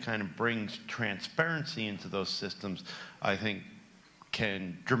do that kind of brings transparency into those systems, I think,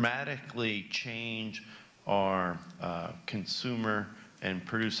 can dramatically change our consumer and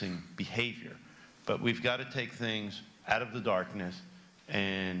producing behavior. But we've got to take things out of the darkness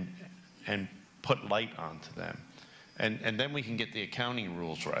and put light onto them. And then we can get the accounting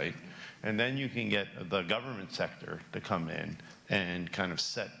rules right. And then you can get the government sector to come in and kind of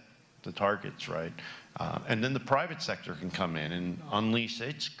set the targets right. And then the private sector can come in and unleash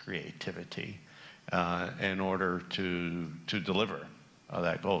its creativity in order to deliver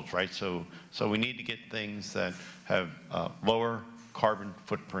that goals, right? So we need to get things that have lower carbon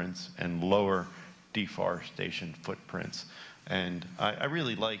footprints and lower deforestation footprints. And I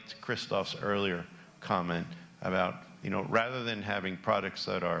really liked Christoph's earlier comment about, you know, rather than having products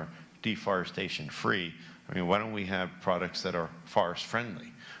that are deforestation free, I mean, why don't we have products that are forest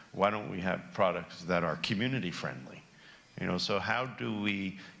friendly? Why don't we have products that are community friendly? You know, so how do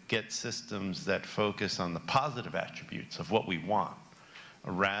we get systems that focus on the positive attributes of what we want,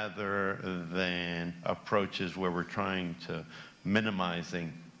 rather than approaches where we're trying to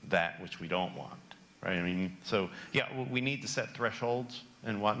minimizing that which we don't want, right? I mean, so yeah, we need to set thresholds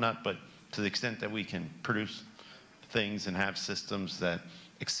and whatnot, but to the extent that we can produce things and have systems that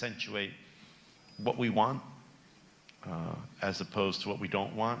accentuate what we want as opposed to what we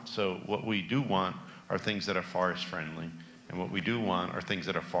don't want. So what we do want are things that are forest friendly, and what we do want are things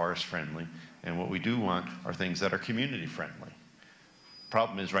that are forest friendly, and what we do want are things that are community friendly.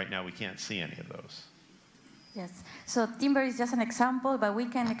 Problem is right now we can't see any of those. Yes, so timber is just an example, but we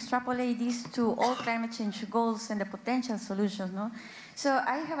can extrapolate this to all climate change goals and the potential solutions, no? So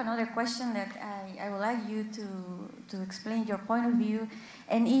I have another question that I would like you to explain your point of view,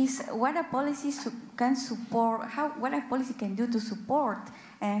 and is what a policy can support, what a policy can do to support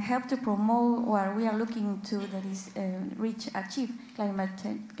and help to promote what we are looking to, that is achieve climate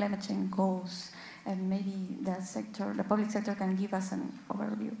change goals, and maybe the public sector can give us an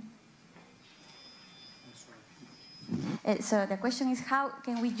overview. So the question is, how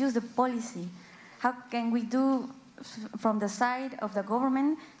can we use the policy? How can we do from the side of the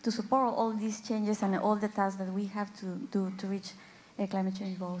government to support all these changes and all the tasks that we have to do to reach climate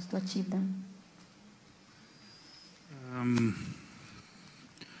change goals, to achieve them?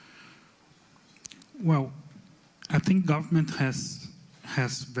 Well, I think government has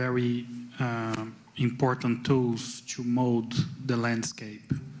very important tools to mold the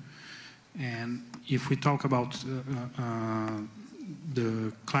landscape. And if we talk about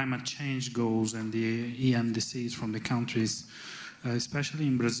the climate change goals and the EMDCs from the countries, especially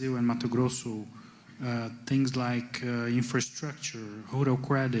in Brazil and Mato Grosso, things like infrastructure, rural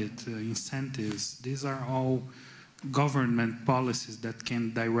credit, incentives, these are all government policies that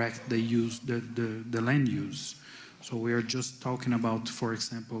can direct the use, the land use. So we are just talking about, for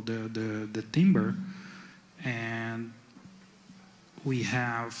example, the timber, and we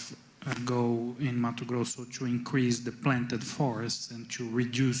have a goal in Mato Grosso to increase the planted forests and to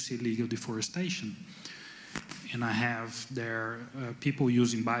reduce illegal deforestation. And I have there people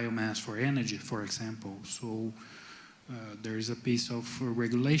using biomass for energy, for example. So there is a piece of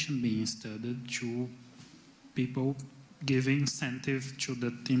regulation being studied to people giving incentive to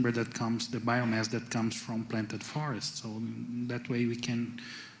the timber that comes, the biomass that comes from planted forests. So that way we can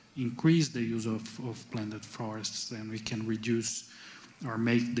increase the use of planted forests, and we can reduce or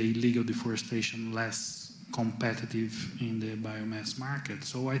make the illegal deforestation less competitive in the biomass market.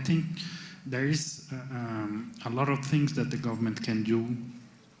 So I think there is a lot of things that the government can do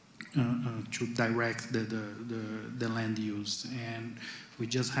to direct the land use, and we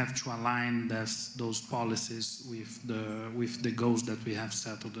just have to align those policies with the goals that we have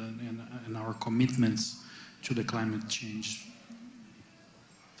settled and our commitments to the climate change.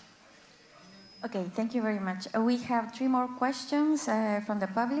 Okay, thank you very much. We have 3 more questions from the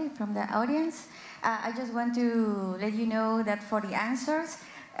public, from the audience. I just want to let you know that for the answers,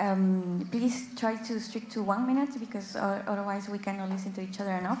 please try to stick to 1 minute, because otherwise we cannot listen to each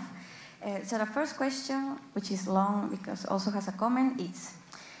other enough. So the first question, which is long because also has a comment, is: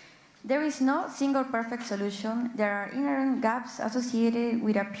 there is no single perfect solution. There are inherent gaps associated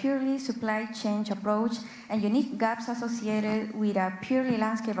with a purely supply chain approach and unique gaps associated with a purely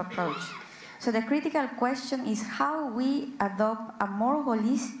landscape approach. So the critical question is how we adopt a more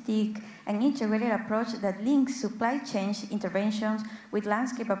holistic and integrated approach that links supply chain interventions with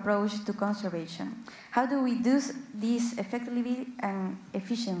landscape approach to conservation. How do we do this effectively and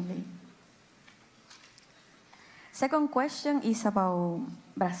efficiently? Second question is about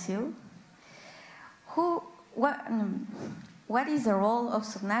Brazil. What is the role of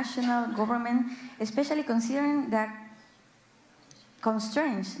subnational government, especially considering that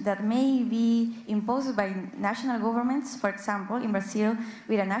constraints that may be imposed by national governments, for example, in Brazil,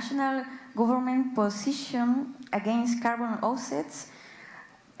 with a national government position against carbon offsets,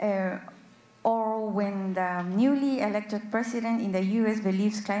 or when the newly elected president in the US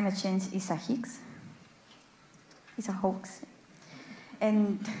believes climate change is a hoax. It's a hoax.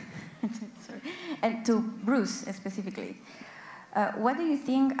 And, sorry. And to Bruce specifically. What do you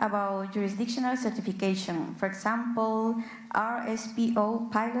think about jurisdictional certification? For example, RSPO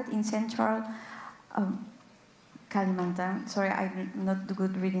pilot in Central Kalimantan. Sorry, I'm not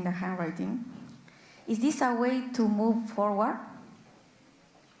good reading the handwriting. Is this a way to move forward?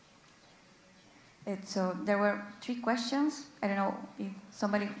 So there were 3 questions. I don't know if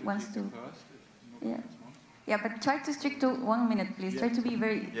somebody wants to. Yeah. Yeah, but try to stick to 1 minute, please. Try to be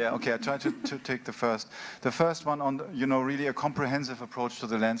very... Yeah, okay, I try to take the first. The first one on, really a comprehensive approach to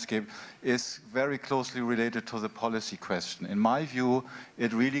the landscape is very closely related to the policy question. In my view,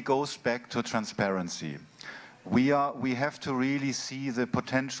 it really goes back to transparency. We have to really see the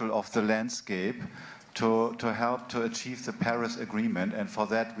potential of the landscape to help to achieve the Paris Agreement, and for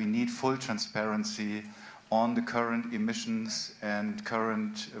that we need full transparency on the current emissions and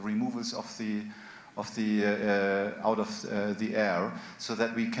current removals out of the air, so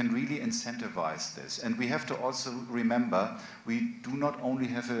that we can really incentivize this. And we have to also remember, we do not only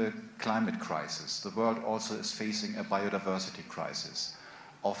have a climate crisis, the world also is facing a biodiversity crisis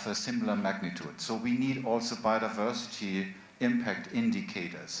of a similar magnitude. So we need also biodiversity impact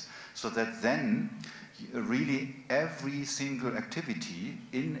indicators, so that then really every single activity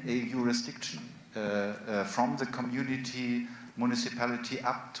in a jurisdiction, from the community, municipality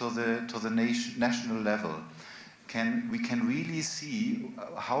up to the national level, we can really see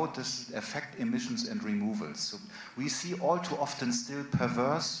how does it affect emissions and removals. So we see all too often still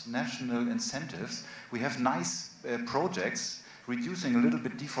perverse national incentives. We have nice projects reducing a little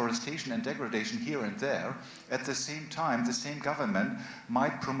bit deforestation and degradation here and there. At the same time, the same government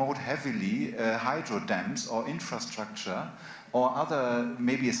might promote heavily hydro dams or infrastructure or other,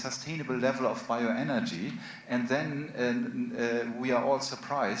 maybe a sustainable level of bioenergy, and then we are all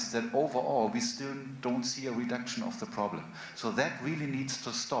surprised that overall we still don't see a reduction of the problem. So that really needs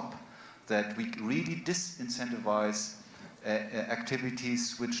to stop, that we really disincentivize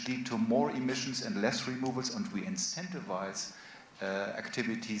activities which lead to more emissions and less removals, and we incentivize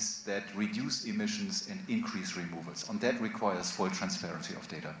activities that reduce emissions and increase removals. And that requires full transparency of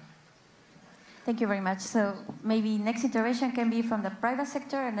data. Thank you very much. So maybe next intervention can be from the private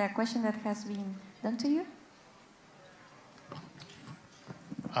sector, and a question that has been done to you.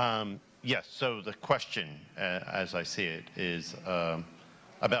 Yes, so the question, as I see it, is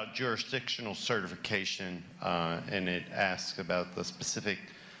about jurisdictional certification, and it asks about the specific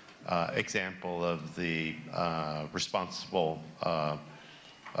example of the responsible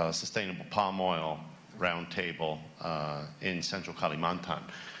sustainable palm oil roundtable in central Kalimantan.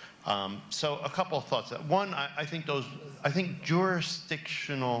 So a couple of thoughts. One, I think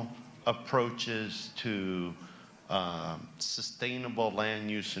jurisdictional approaches to sustainable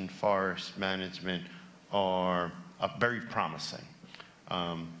land use and forest management are very promising.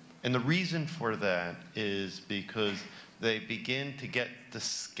 And the reason for that is because they begin to get the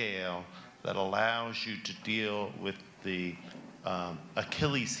scale that allows you to deal with the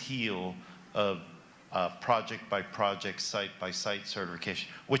Achilles heel of project by project, site by site certification,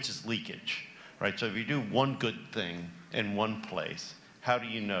 which is leakage, right? So if you do one good thing in one place, how do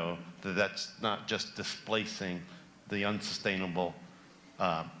you know that that's not just displacing the unsustainable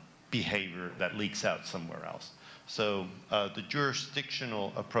behavior that leaks out somewhere else? So the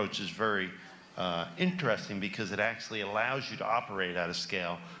jurisdictional approach is very interesting because it actually allows you to operate at a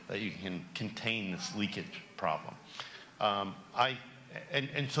scale that you can contain this leakage problem.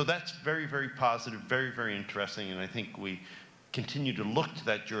 And so that's very, very positive, very, very interesting, and I think we continue to look to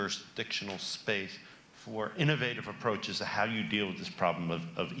that jurisdictional space for innovative approaches to how you deal with this problem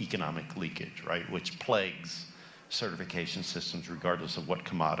of economic leakage, right, which plagues certification systems regardless of what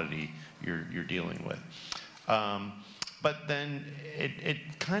commodity you're dealing with. But then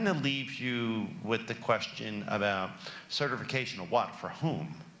it kind of leaves you with the question about certification of what, for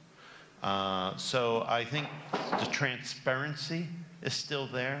whom? So I think the transparency is still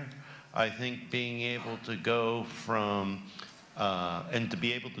there. I think being able to go from, and to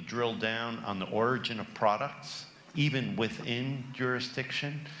be able to drill down on the origin of products, even within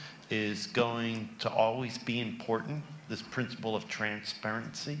jurisdiction, is going to always be important, this principle of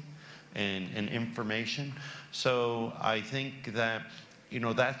transparency and information. So I think that,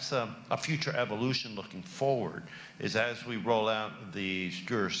 that's a future evolution looking forward, is as we roll out these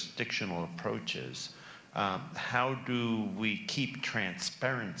jurisdictional approaches, how do we keep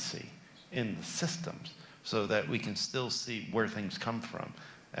transparency in the systems so that we can still see where things come from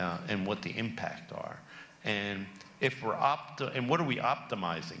and what the impact are? And if we're and what are we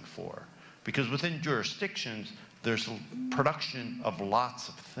optimizing for? Because within jurisdictions, there's production of lots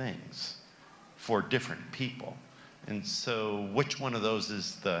of things for different people. And so which one of those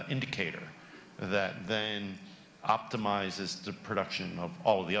is the indicator that then optimizes the production of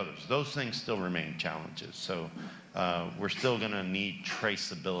all of the others? Those things still remain challenges. So we're still going to need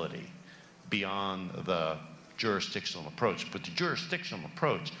traceability beyond the jurisdictional approach. But the jurisdictional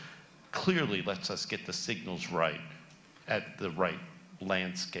approach clearly lets us get the signals right at the right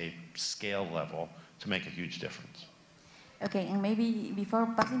landscape scale level to make a huge difference. Okay, and maybe before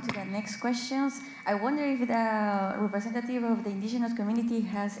passing to the next questions, I wonder if the representative of the indigenous community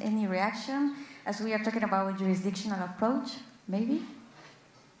has any reaction as we are talking about a jurisdictional approach, maybe?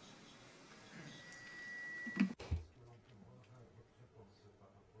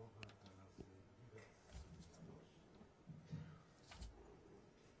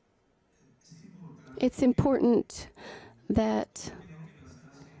 It's important that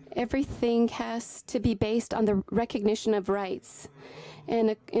everything has to be based on the recognition of rights.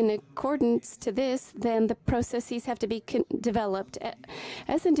 And in accordance to this, then the processes have to be developed.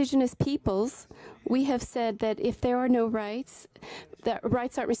 As indigenous peoples, we have said that if there are no rights, that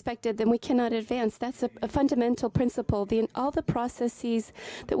rights aren't respected, then we cannot advance. That's a fundamental principle. All the processes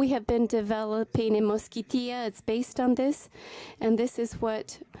that we have been developing in Mosquitia, it's based on this, and this is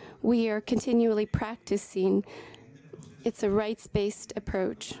what we are continually practicing. It's a rights-based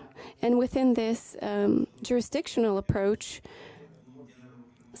approach. And within this jurisdictional approach,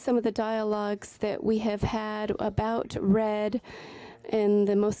 some of the dialogues that we have had about RED in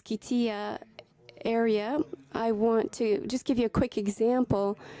the Mosquitia area, I want to just give you a quick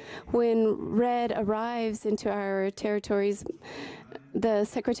example. When RED arrives into our territories, the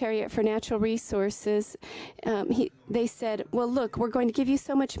Secretariat for Natural Resources, they said, well, look, we're going to give you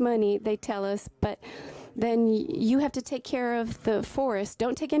so much money, they tell us, but then you have to take care of the forest.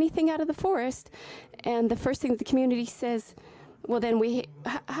 Don't take anything out of the forest. And the first thing that the community says, well, then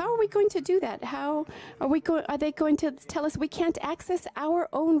how are we going to do that? How are they going to tell us we can't access our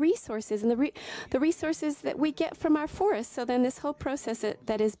own resources and the resources that we get from our forests? So then this whole process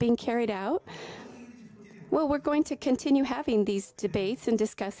that is being carried out, well, we're going to continue having these debates and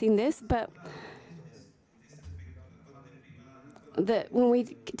discussing this, but when we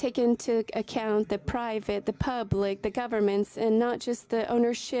take into account the private, the public, the governments, and not just the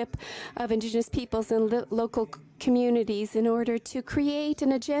ownership of indigenous peoples and local communities in order to create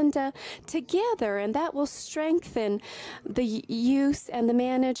an agenda together, and that will strengthen the use and the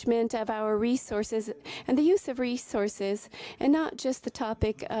management of our resources and the use of resources, and not just the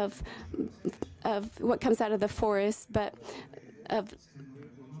topic of what comes out of the forest, but of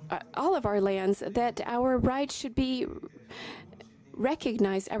all of our lands, that our rights should be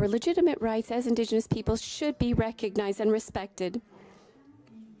recognized. Our legitimate rights as indigenous peoples should be recognized and respected.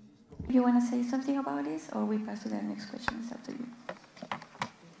 You want to say something about this, or we pass to the next question? It's up to you.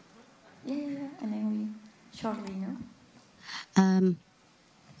 Yeah, and then we shortly, no?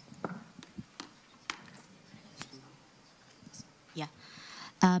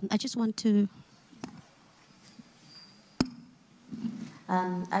 I just want to.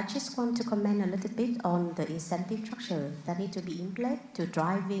 I just want to comment a little bit on the incentive structure that need to be in place to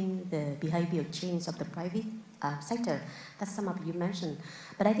driving the behavior change of the private sector that some of you mentioned.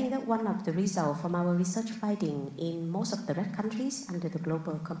 But I think that one of the results from our research finding in most of the RED countries under the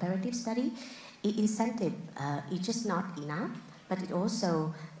global comparative study, incentive is just not enough, but it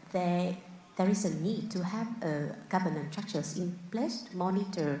also there is a need to have governance structures in place to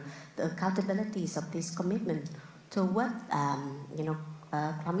monitor the accountabilities of this commitment toward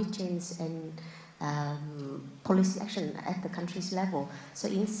climate change and policy action at the country's level. So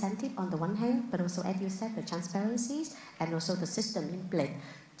incentive on the one hand, but also, as you said, the transparencies and also the system in place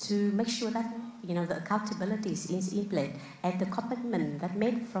to make sure that the accountability is in place and the commitment that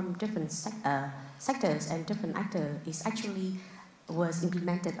made from different sectors and different actors is actually was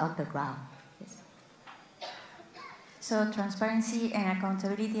implemented on the ground. Yes. So transparency and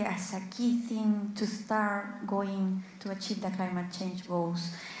accountability as a key thing to start going to achieve the climate change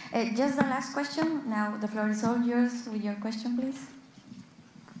goals. Just the last question. Now the floor is all yours with your question, please.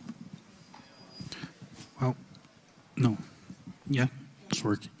 Well, no. Yeah, it's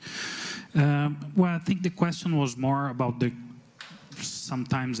working. Well, I think the question was more about the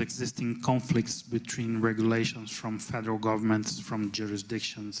sometimes existing conflicts between regulations from federal governments, from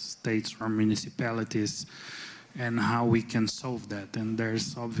jurisdictions, states or municipalities, and how we can solve that. And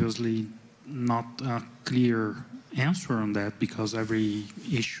there's obviously not a clear answer on that because every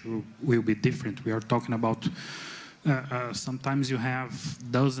issue will be different. We are talking about sometimes you have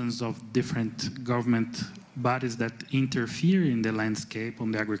dozens of different government bodies that interfere in the landscape,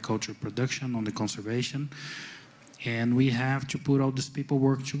 on the agricultural production, on the conservation, and we have to put all these people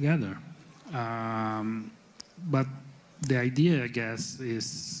work together. But the idea, I guess,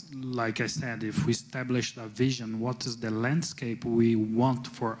 is, like I said, if we establish a vision, what is the landscape we want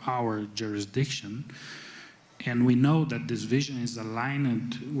for our jurisdiction, and we know that this vision is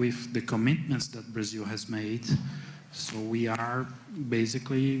aligned with the commitments that Brazil has made, so we are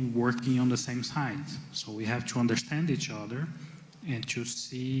basically working on the same side. So we have to understand each other and to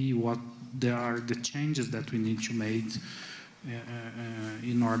see what there are the changes that we need to make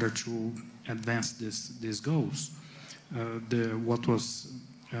in order to advance these goals. What was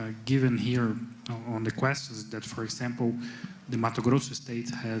given here on the questions that, for example, the Mato Grosso state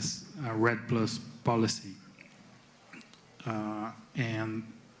has a RED Plus policy, and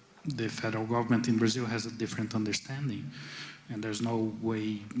the federal government in Brazil has a different understanding, and there's no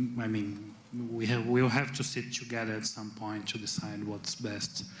way, I mean, we'll have to sit together at some point to decide what's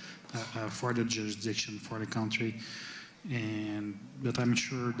best for the jurisdiction, for the country, but I'm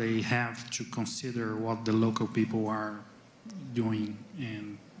sure they have to consider what the local people are doing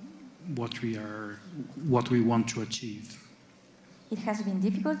and what we want to achieve. It has been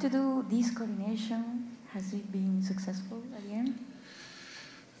difficult to do this coordination. Has it been successful at the end?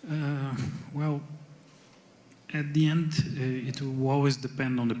 Well, at the end, it will always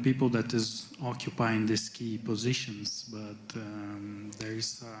depend on the people that is occupying these key positions, but there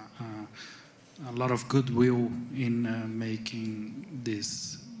is a lot of goodwill in making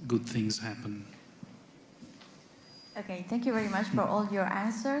these good things happen. Okay, thank you very much for all your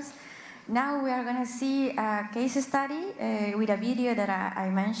answers. Now we are going to see a case study with a video that I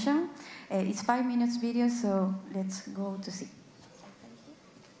mentioned. It's 5 minutes video, so let's go to see.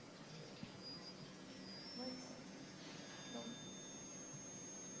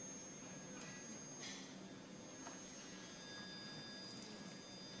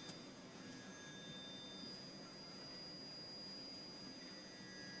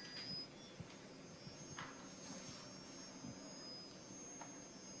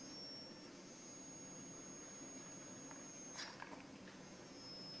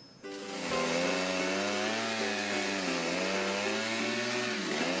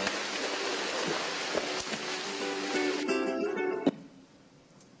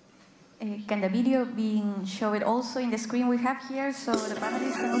 Can the video be shown also in the screen we have here so the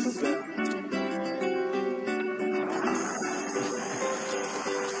panelists can also see?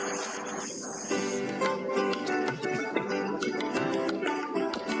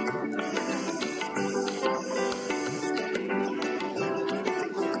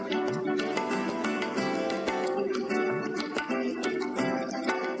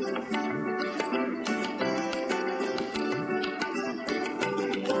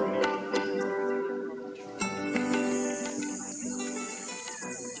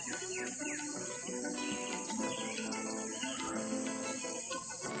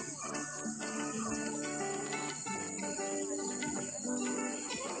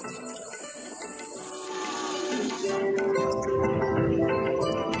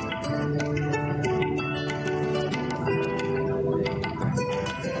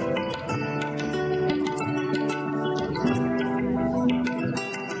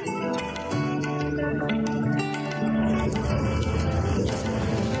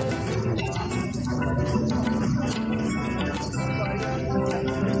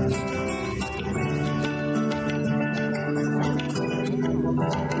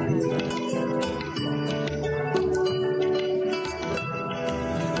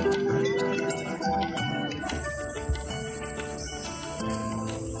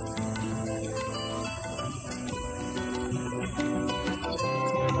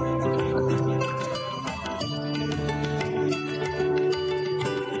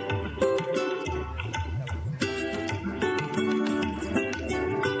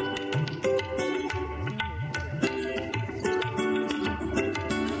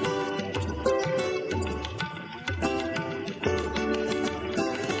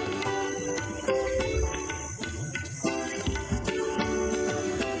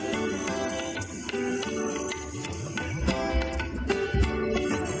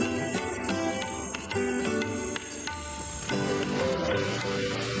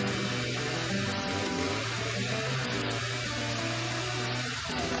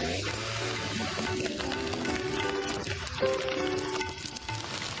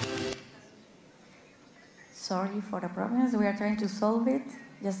 Sorry for the problems. We are trying to solve it.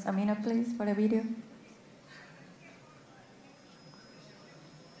 Just a minute, please, for the video.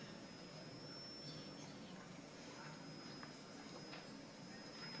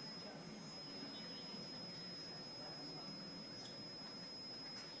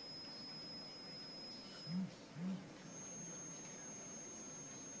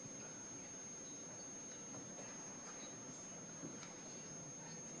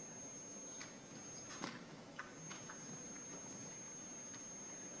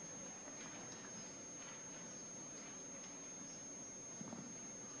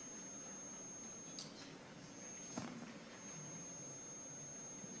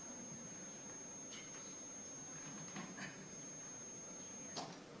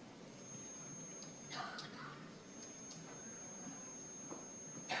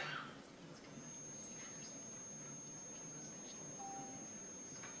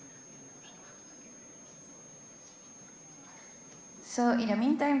 So in the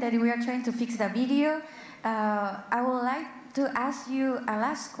meantime that we are trying to fix the video, I would like to ask you a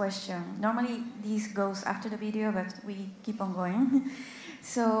last question. Normally this goes after the video, but we keep on going.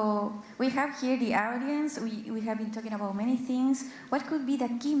 So we have here the audience. We have been talking about many things. What could be the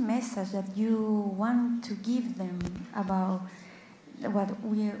key message that you want to give them about what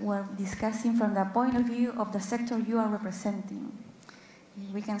we were discussing from the point of view of the sector you are representing?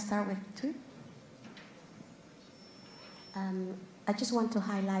 We can start with two. I just want to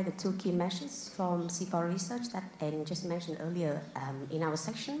highlight the two key messages from C4 research that Anne just mentioned earlier in our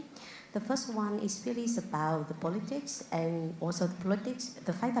section. The first one is really about the politics, and also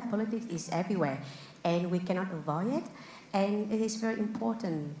the fact that politics is everywhere and we cannot avoid it. And it is very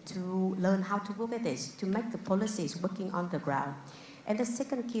important to learn how to work with this, to make the policies working on the ground. And the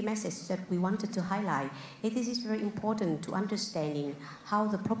second key message that we wanted to highlight, it is very important to understanding how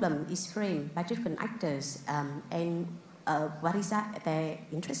the problem is framed by different actors and what is their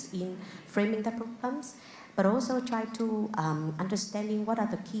interest in framing the problems, but also try to understanding what are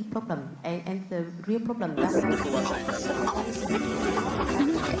the key problems and the real problem that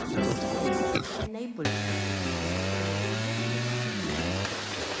enable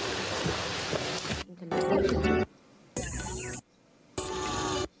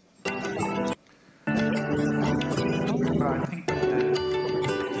I think the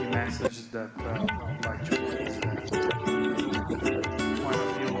key message that I would like to give is that point of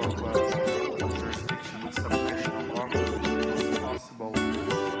view of jurisdiction and subnational government, it's possible to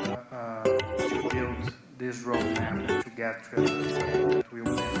build this roadmap and to get to that will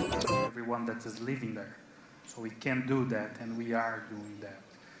benefit everyone that is living there. So we can do that, and we are doing that.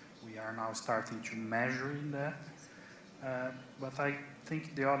 We are now starting to measure in that. But I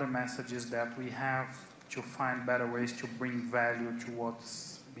think the other message is that we have to find better ways to bring value to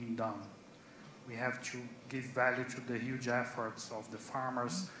what's being done. We have to give value to the huge efforts of the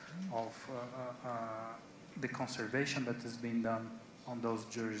farmers, of the conservation that is being done on those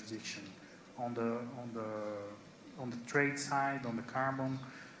jurisdictions, on the trade side, on the carbon.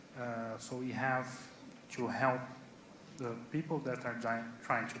 So we have to help the people that are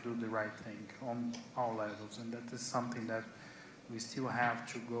trying to do the right thing on all levels, and that is something that we still have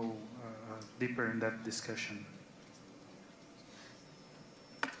to go deeper in that discussion.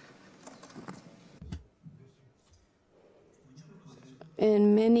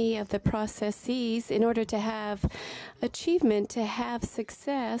 In many of the processes, in order to have achievement, to have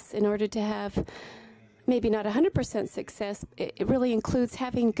success, in order to have maybe not 100% success, it really includes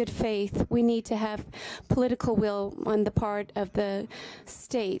having good faith. We need to have political will on the part of the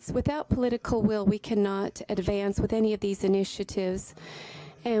states. Without political will, we cannot advance with any of these initiatives.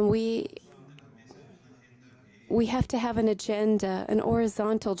 And we have to have an agenda, an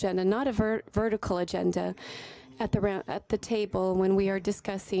horizontal agenda, not a vertical agenda at the table when we are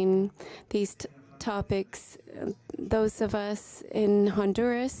discussing these topics. Those of us in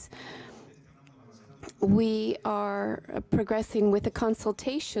Honduras, we are progressing with a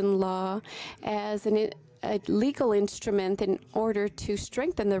consultation law as a legal instrument in order to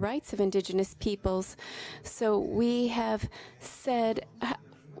strengthen the rights of indigenous peoples. So we have said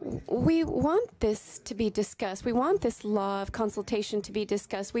we want this to be discussed. We want this law of consultation to be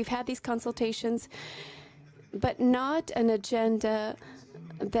discussed. We've had these consultations, but not an agenda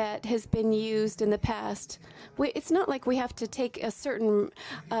that has been used in the past. It's not like we have to take a certain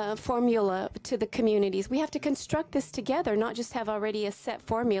formula to the communities. We have to construct this together, not just have already a set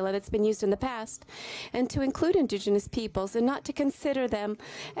formula that's been used in the past, and to include indigenous peoples and not to consider them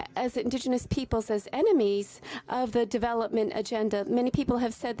as indigenous peoples as enemies of the development agenda. Many people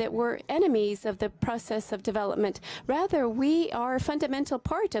have said that we're enemies of the process of development. Rather, we are a fundamental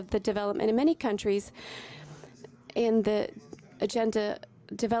part of the development in many countries in the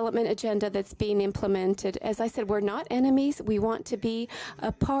development agenda that's being implemented. As I said, we're not enemies. We want to be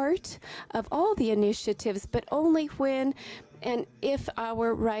a part of all the initiatives, but only when and if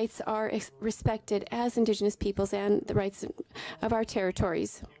our rights are respected as indigenous peoples and the rights of our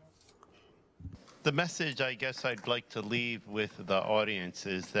territories. The message I guess I'd like to leave with the audience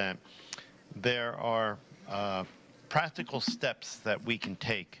is that there are practical steps that we can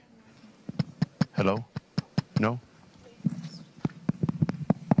take. Hello? No?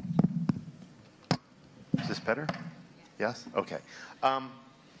 Is this better? Yes? Okay.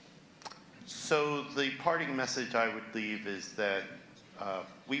 So the parting message I would leave is that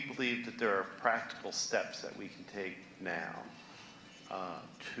we believe that there are practical steps that we can take now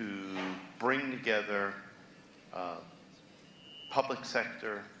to bring together public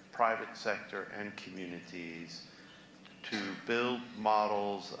sector, private sector, and communities to build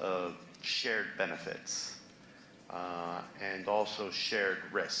models of shared benefits and also shared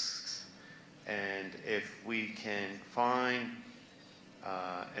risks. And if we can find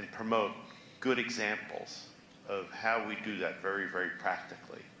and promote good examples of how we do that very, very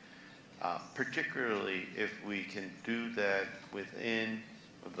practically, particularly if we can do that within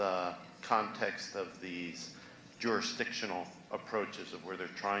the context of these jurisdictional approaches of where they're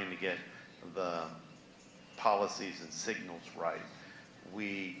trying to get the policies and signals right,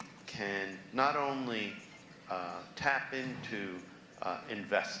 we can not only tap into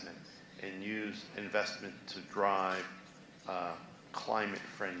investment and use investment to drive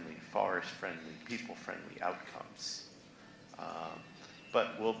climate-friendly, forest-friendly, people-friendly outcomes,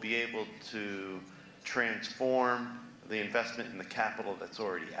 but we'll be able to transform the investment in the capital that's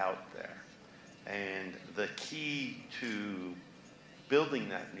already out there. And the key to building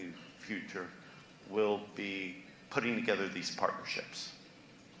that new future will be putting together these partnerships.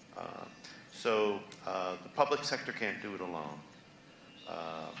 So the public sector can't do it alone.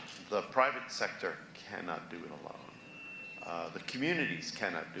 The private sector cannot do it alone. The communities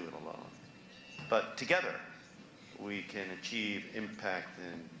cannot do it alone. But together, we can achieve impact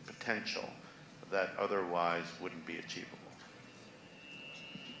and potential that otherwise wouldn't be achievable.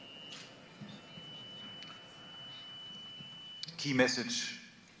 Key message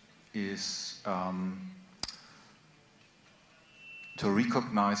is to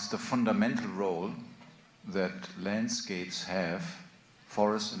recognize the fundamental role that landscapes have,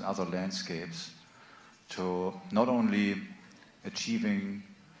 forests and other landscapes, to not only achieving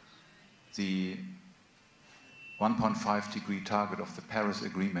the 1.5-degree target of the Paris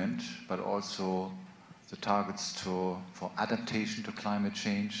Agreement, but also the targets for adaptation to climate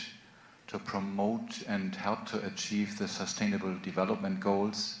change, to promote and help to achieve the Sustainable Development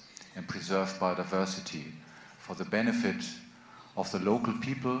Goals and preserve biodiversity for the benefit of the local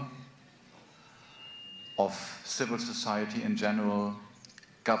people, of civil society in general,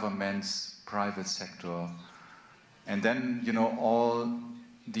 governments, private sector. And then, you know, all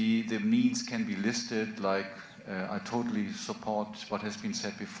the needs can be listed, like I totally support what has been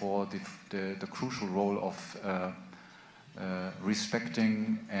said before, the crucial role of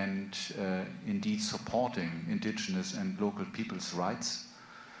respecting and indeed supporting indigenous and local people's rights,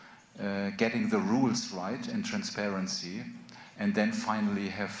 getting the rules right and transparency, and then finally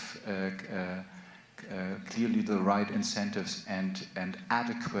have clearly the right incentives and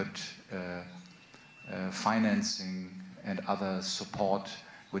adequate financing and other support,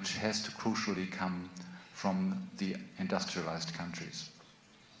 which has to crucially come from the industrialized countries.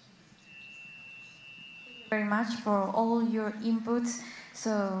 Very much for all your inputs.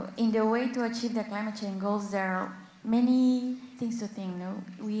 So in the way to achieve the climate change goals, there are many things to think. No?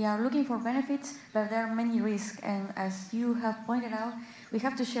 We are looking for benefits, but there are many risks. And as you have pointed out, we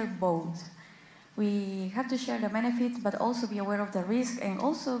have to share both. We have to share the benefits, but also be aware of the risk and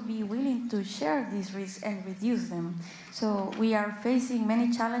also be willing to share these risks and reduce them. So we are facing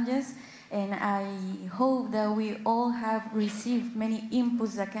many challenges, and I hope that we all have received many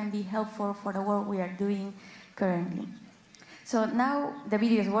inputs that can be helpful for the work we are doing currently. So now the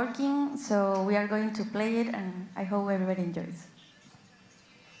video is working, so we are going to play it, and I hope everybody enjoys.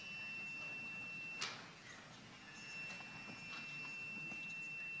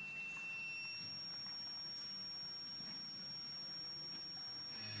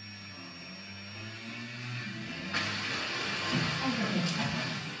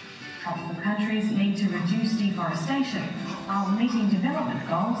 Tropical countries need to reduce deforestation while meeting development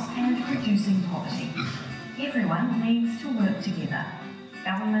goals and reducing poverty. Everyone needs to work together,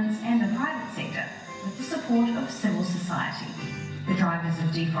 governments and the private sector, with the support of civil society. The drivers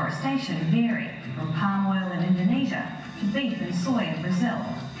of deforestation vary from palm oil in Indonesia to beef and soy in Brazil,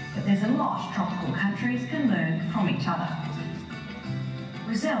 but there's a lot tropical countries can learn from each other.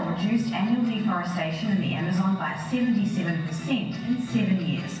 Brazil reduced annual deforestation in the Amazon by 77% in 7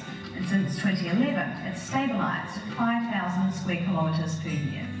 years. And since 2011, it's stabilised at 5,000 square kilometres per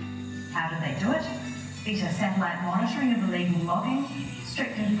year. How do they do it? Better satellite monitoring of illegal logging,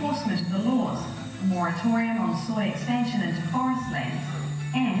 strict enforcement of the laws, a moratorium on soy expansion into forest lands,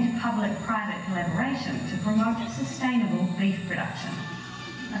 and public-private collaboration to promote sustainable beef production.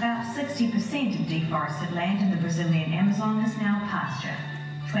 About 60% of deforested land in the Brazilian Amazon is now pasture.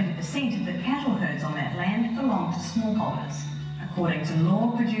 20% of the cattle herds on that land belong to smallholders. According to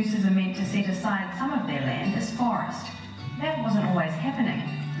law, producers are meant to set aside some of their land as forest. That wasn't always happening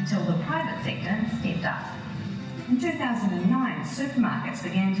until the private sector stepped up. In 2009, supermarkets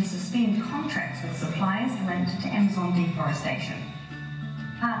began to suspend contracts with suppliers linked to Amazon deforestation.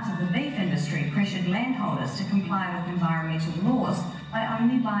 Parts of the beef industry pressured landholders to comply with environmental laws by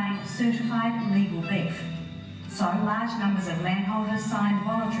only buying certified legal beef. So large numbers of landholders signed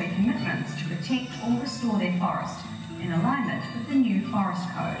voluntary commitments to protect or restore their forest in alignment with the new forest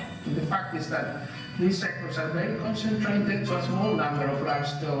code. The fact is that these sectors are very concentrated to a small number of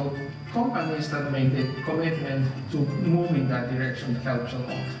large-scale companies that made the commitment to move in that direction to help a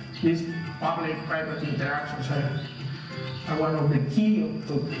lot. These public-private interactions are one of the key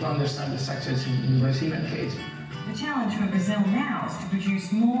to understand the success in the Brazilian case. The challenge for Brazil now is to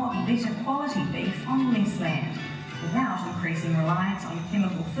produce more better quality beef on less land, without increasing reliance on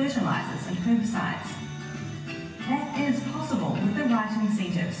chemical fertilisers and herbicides. That is possible with the right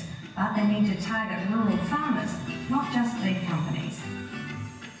incentives, but they need to target rural farmers, not just big companies.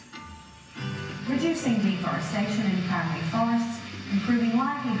 Reducing deforestation in primary forests, improving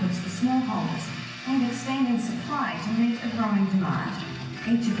livelihoods for smallholders, and expanding supply to meet a growing demand.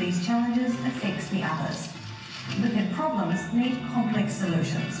 Each of these challenges affects the others. Wicked problems need complex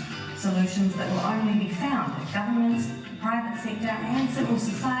solutions, solutions that will only be found if governments, the private sector and civil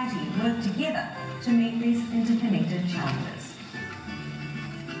society work together to meet these interconnected challenges.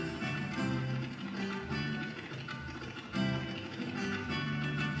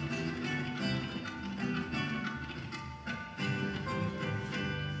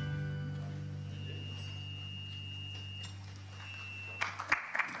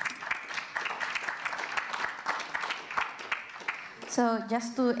 So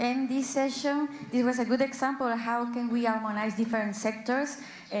just to end this session, this was a good example of how can we harmonize different sectors.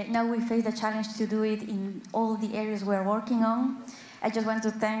 Now we face the challenge to do it in all the areas we're working on. I just want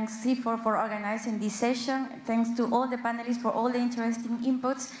to thank C4 for organizing this session. Thanks to all the panelists for all the interesting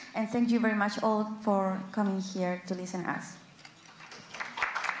inputs. And thank you very much all for coming here to listen to us.